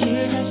 you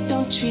just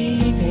don't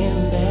treat them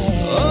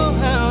bad. Oh,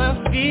 how I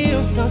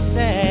feel so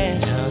sad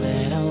now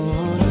that I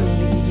wanna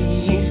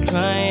leave. She's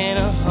crying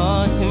her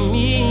heart to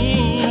me.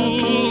 How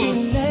could you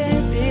let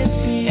this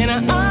be? And I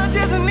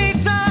just need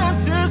time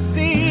to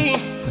see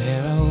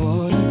where I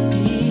wanna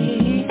be.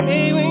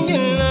 Say when you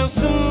love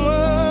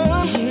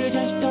someone, you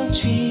just don't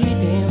treat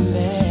them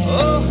bad.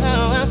 Oh,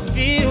 how I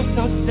feel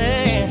so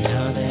sad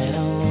now that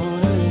I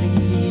wanna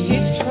leave.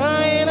 She's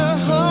crying her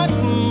heart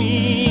to me.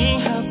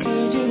 How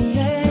could you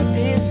let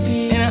this be?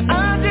 And I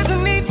just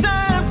need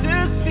time to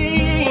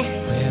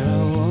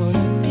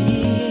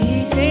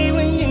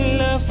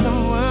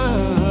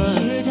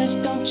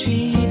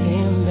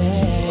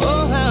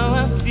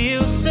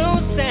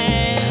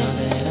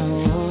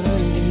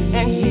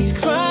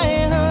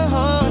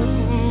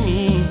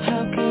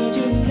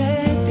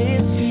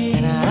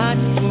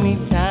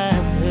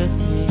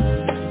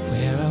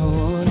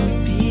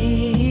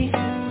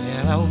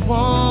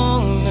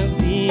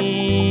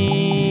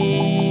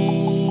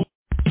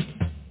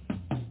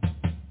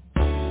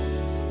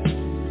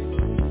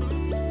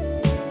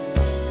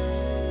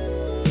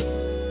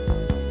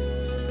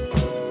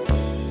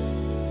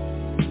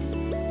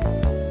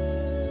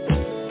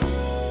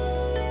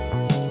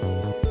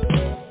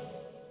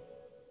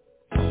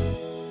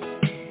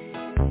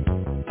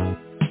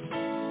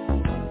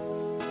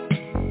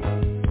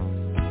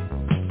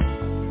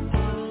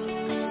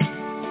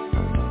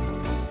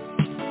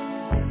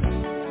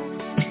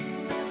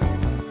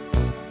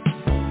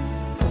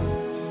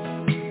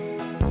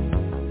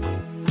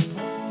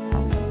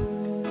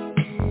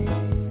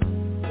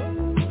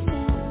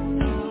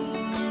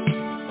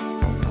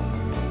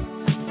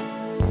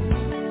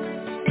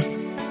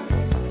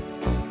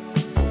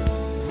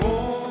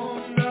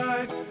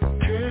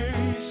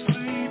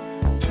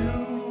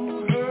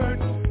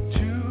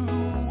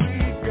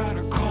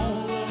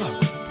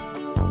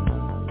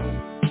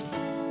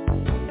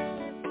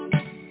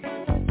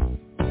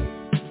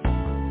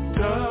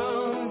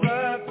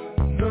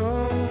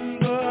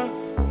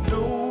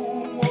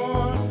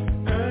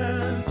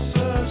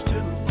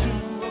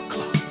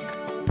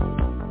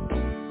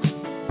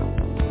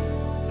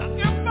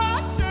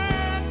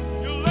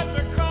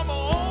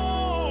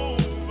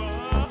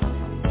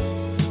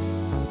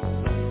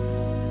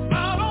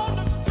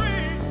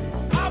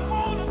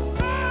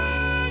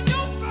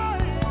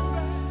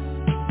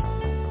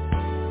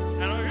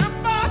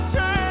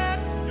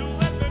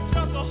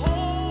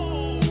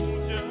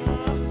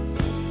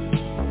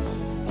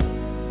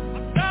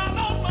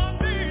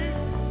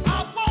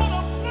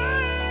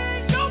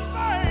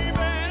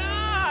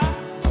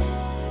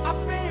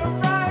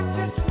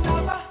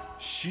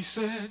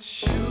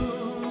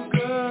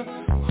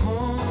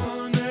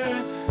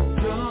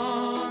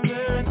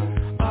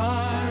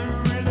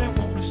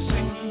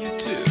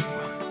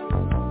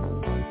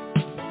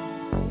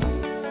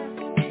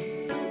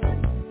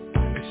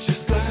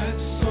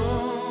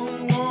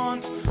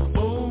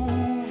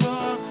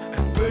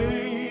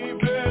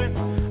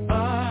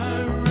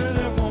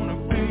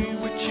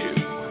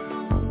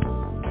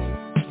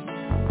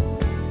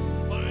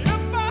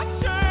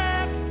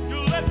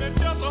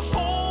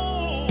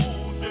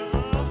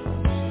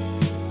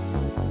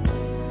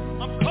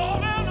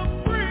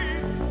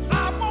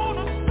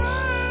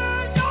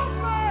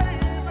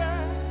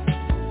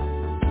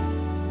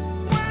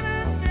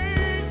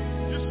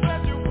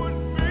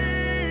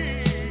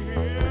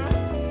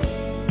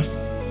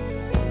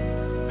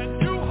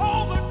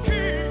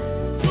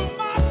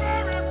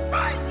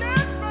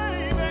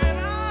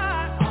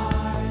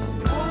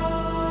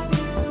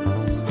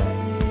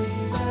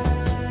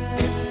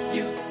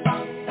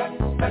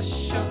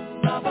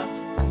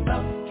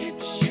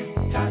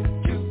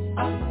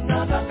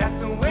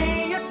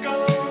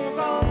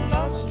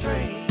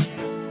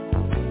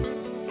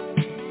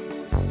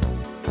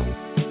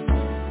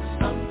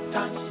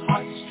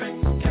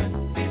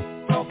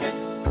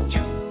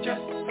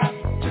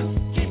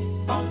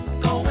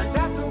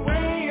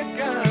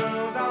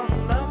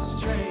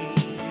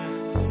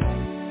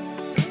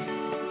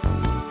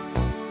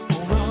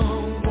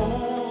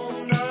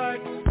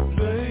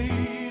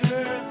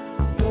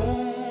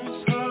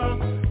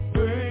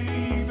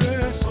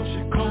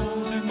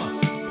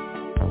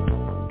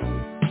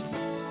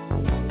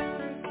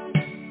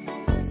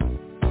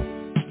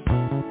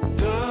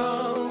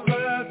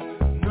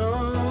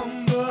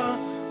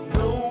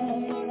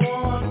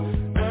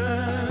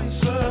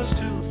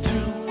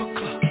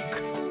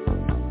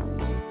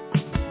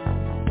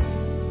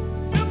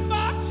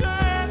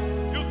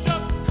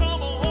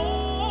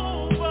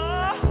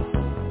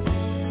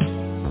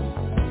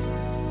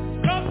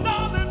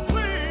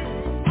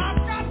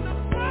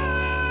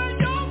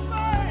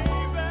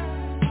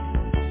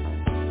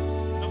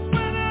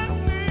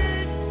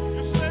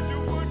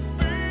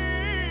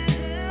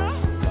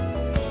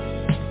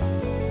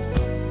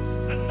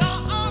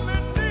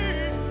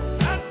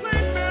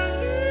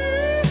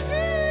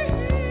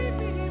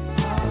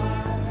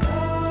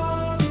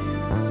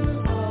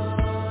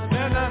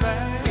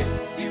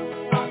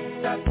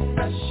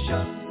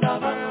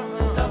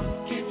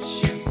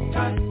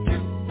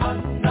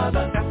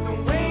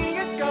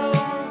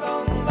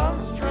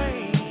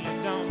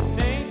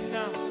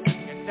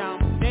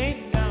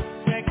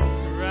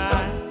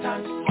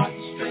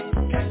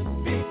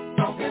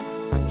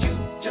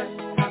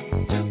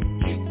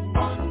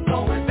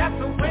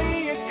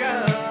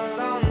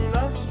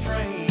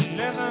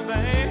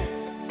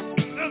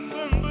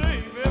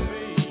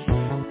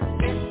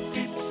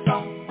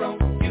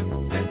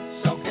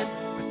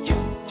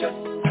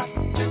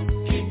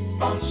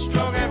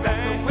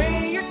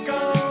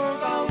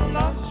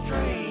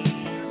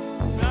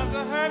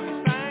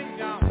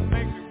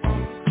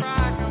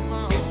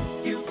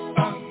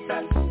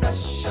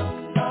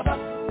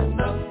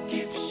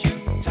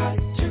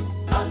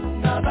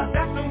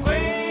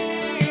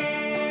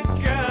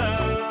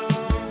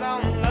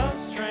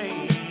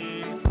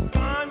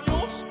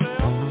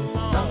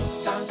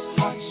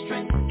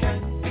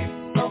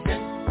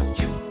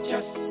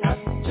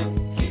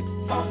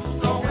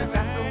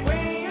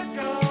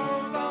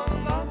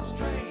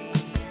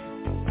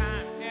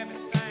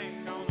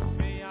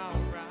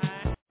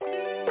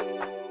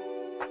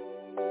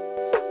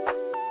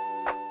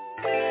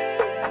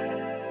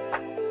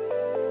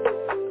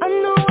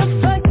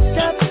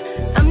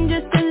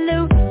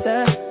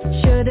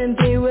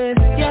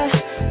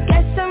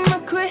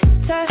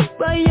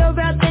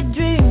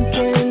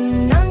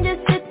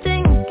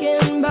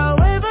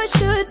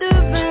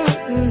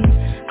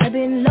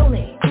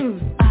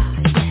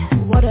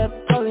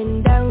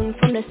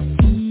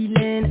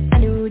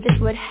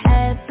would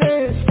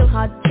happen. So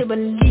hard to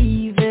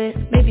believe it.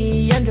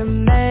 Maybe I'm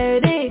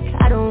dramatic.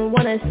 I don't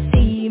wanna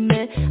see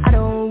me. I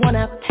don't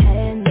wanna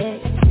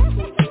panic.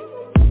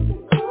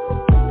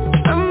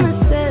 I'm a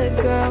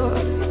sad girl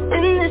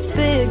in this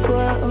big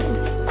world.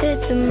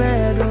 It's a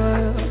mad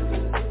world.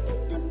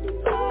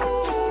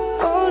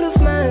 All of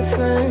my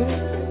friends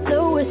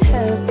know it's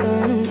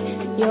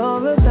heaven.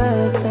 You're a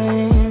bad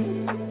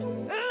thing.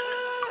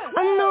 I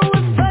know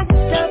we're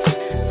fucked up.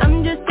 I'm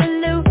just a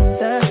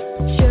loser.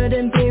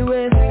 Shouldn't be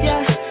with ya.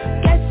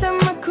 Guess I'm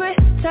a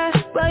quitter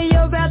while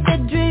you're out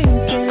there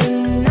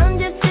drinking. I'm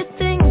just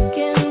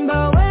thinking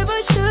about where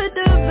I should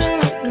have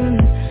been.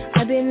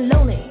 I've been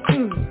lonely.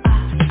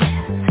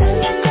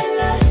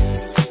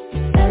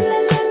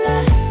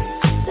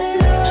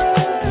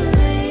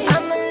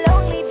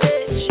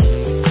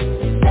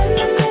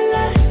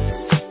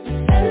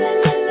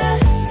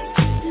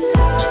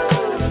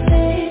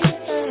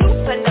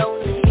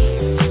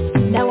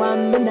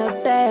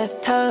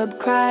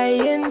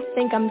 Crying,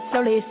 think I'm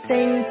slowly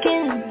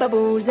sinking.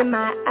 Bubbles in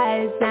my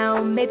eyes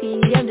now. Maybe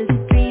I'm just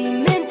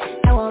dreaming.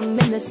 Now I'm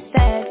in the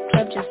sad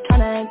club, just trying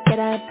to get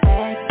a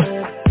back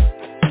up.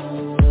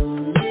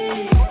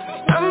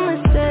 I'm a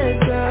sad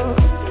girl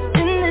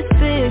in this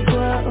big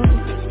world.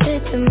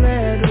 It's a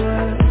mad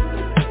world.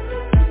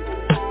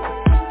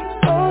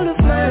 All of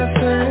my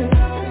friends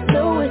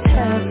know what's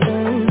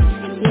happened.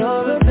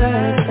 You're a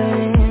bad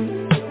thing.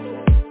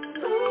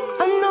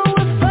 I know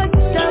we're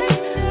fucked up.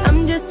 I'm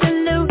just a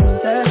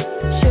loser.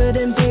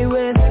 Shouldn't be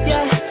with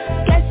ya.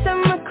 Guess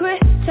I'm a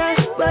quitter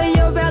while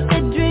you're out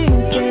there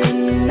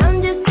drinking. I'm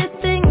just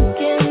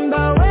thinking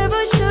about where I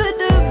should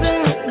have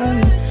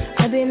been.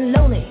 I've been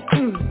lonely.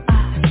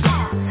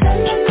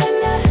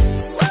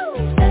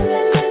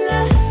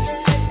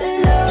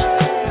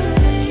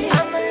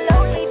 I'm a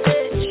lonely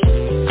bitch.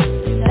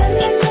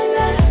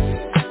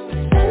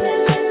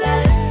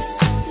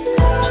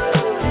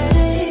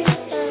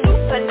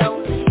 Super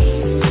lonely.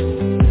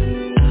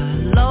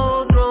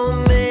 Low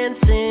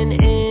romancing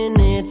in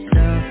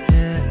itself,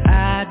 yeah,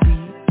 I'd be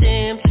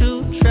damned to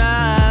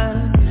try.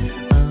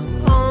 I'm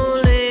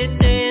only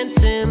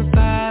dancing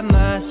by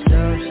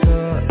myself, so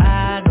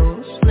I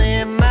don't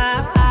slam my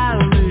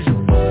eyelids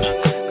apart.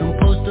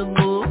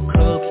 Compostable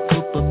cups,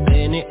 put a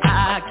penny, I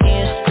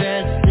can't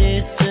stress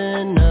this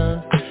enough.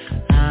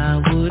 I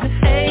would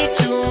hate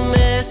to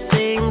mess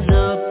things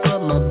up, but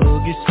my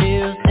boogie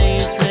still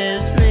stays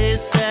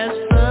restless as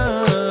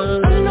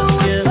fuck. I know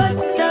I'm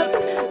fucked up.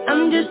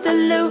 I'm just a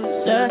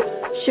loser.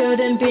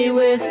 Shouldn't be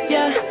with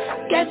ya.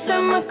 Guess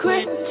I'm a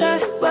quitter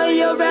while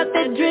you're out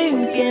there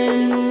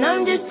drinking.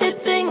 I'm just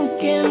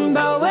thinking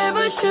about where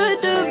I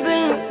should have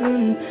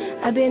been.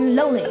 I've been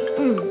lonely.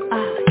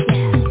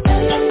 Yeah.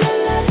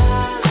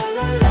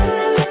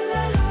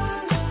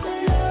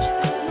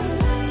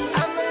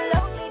 I'm a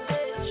lonely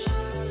bitch.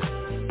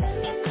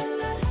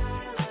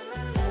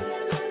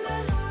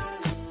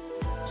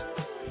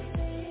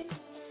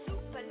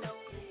 Super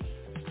lonely.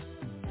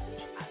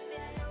 I've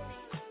been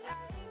lonely.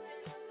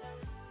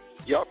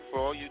 Yup, for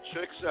all you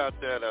chicks out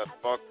there that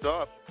fucked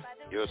up,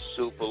 you're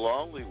super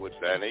lonely with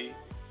Benny.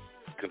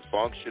 Can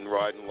function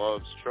riding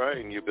love's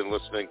train. You've been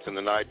listening to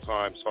the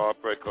Nightime'S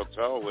Heartbreak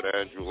Hotel with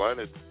Andrew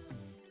Leonard.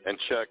 And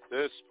check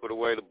this, put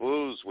away the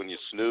booze. When you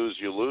snooze,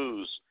 you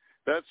lose.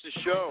 That's the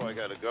show. I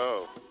gotta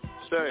go.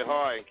 Stay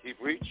high and keep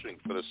reaching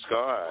for the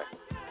sky.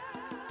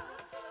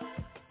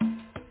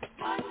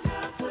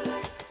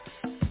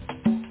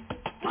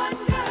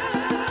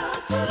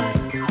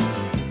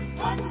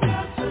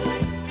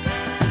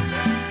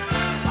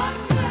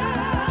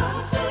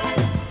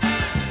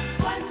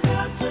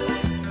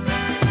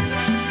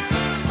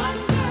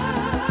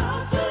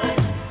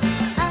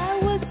 I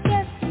was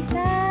just in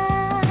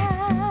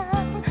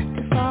time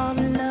to fall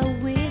in love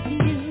with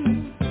you,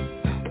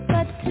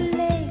 but too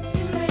late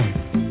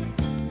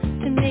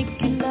to make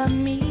you love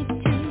me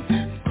too.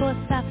 Of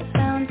course I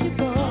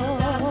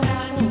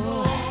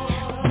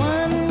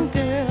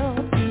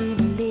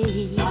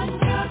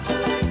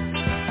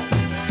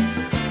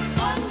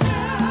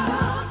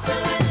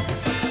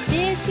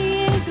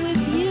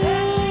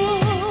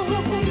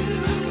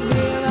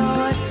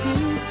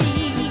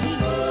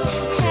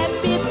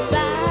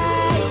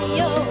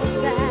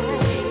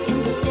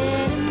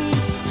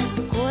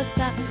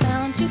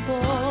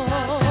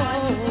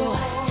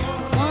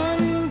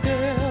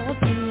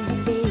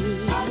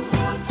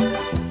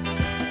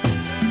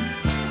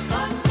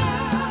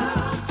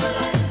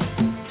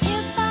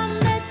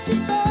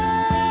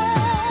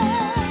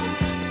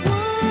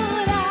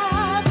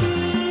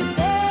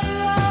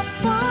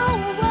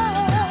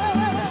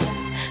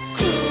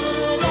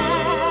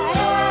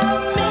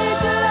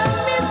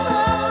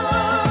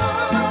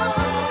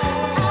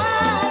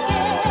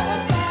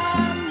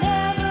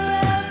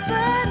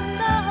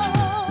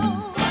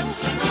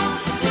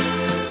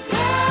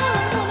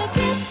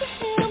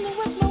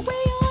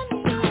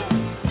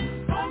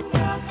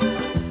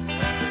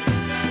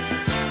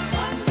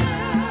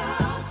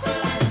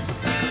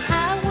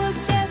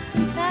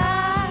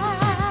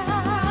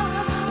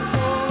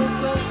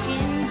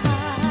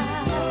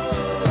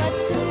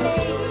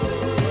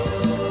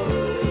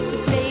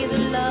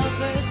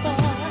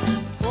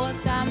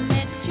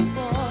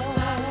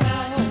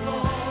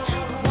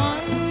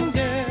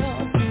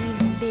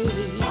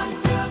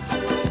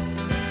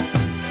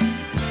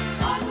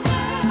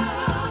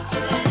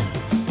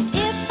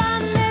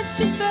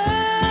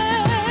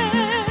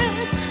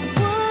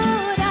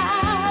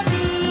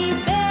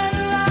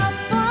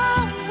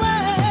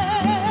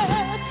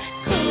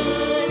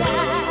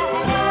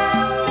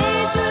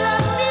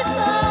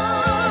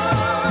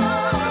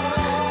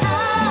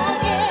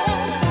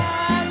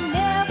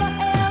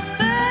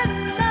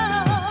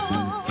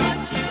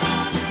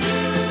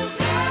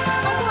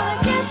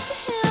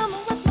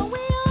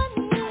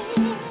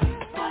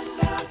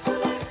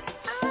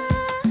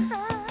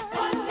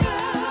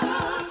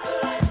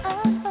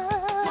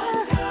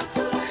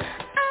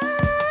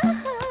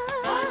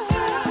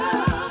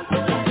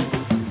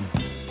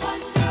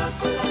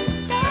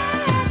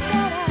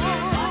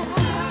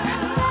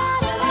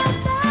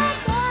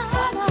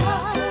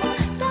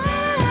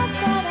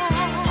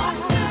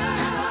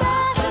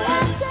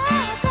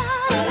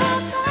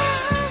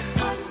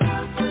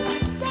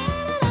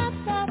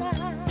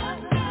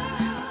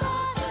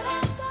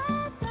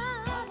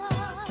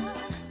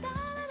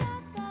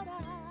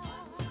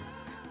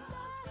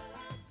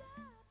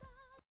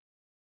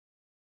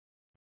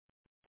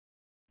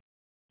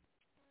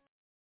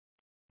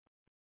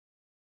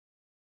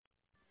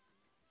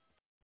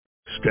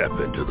Step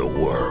into the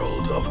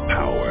world of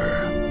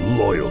power,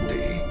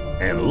 loyalty,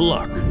 and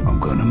luck. I'm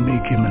gonna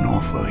make him an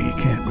offer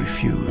he can't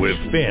refuse. With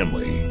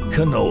family,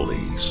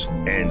 cannolis,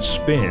 and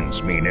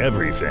spins mean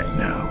everything.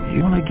 Now,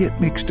 you wanna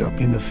get mixed up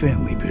in the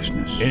family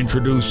business.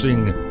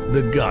 Introducing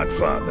The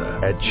Godfather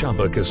at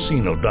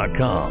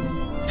ChumbaCasino.com.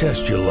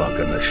 Test your luck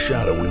in the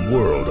shadowy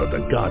world of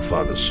The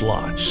Godfather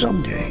slot.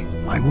 Someday,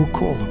 I will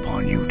call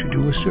upon you to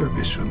do a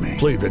service for me.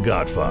 Play The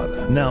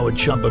Godfather, now at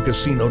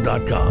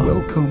ChumbaCasino.com.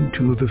 Welcome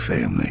to the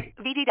family.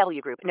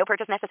 VGW Group. No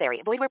purchase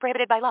necessary. Void where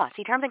prohibited by law.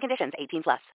 See terms and conditions. 18+.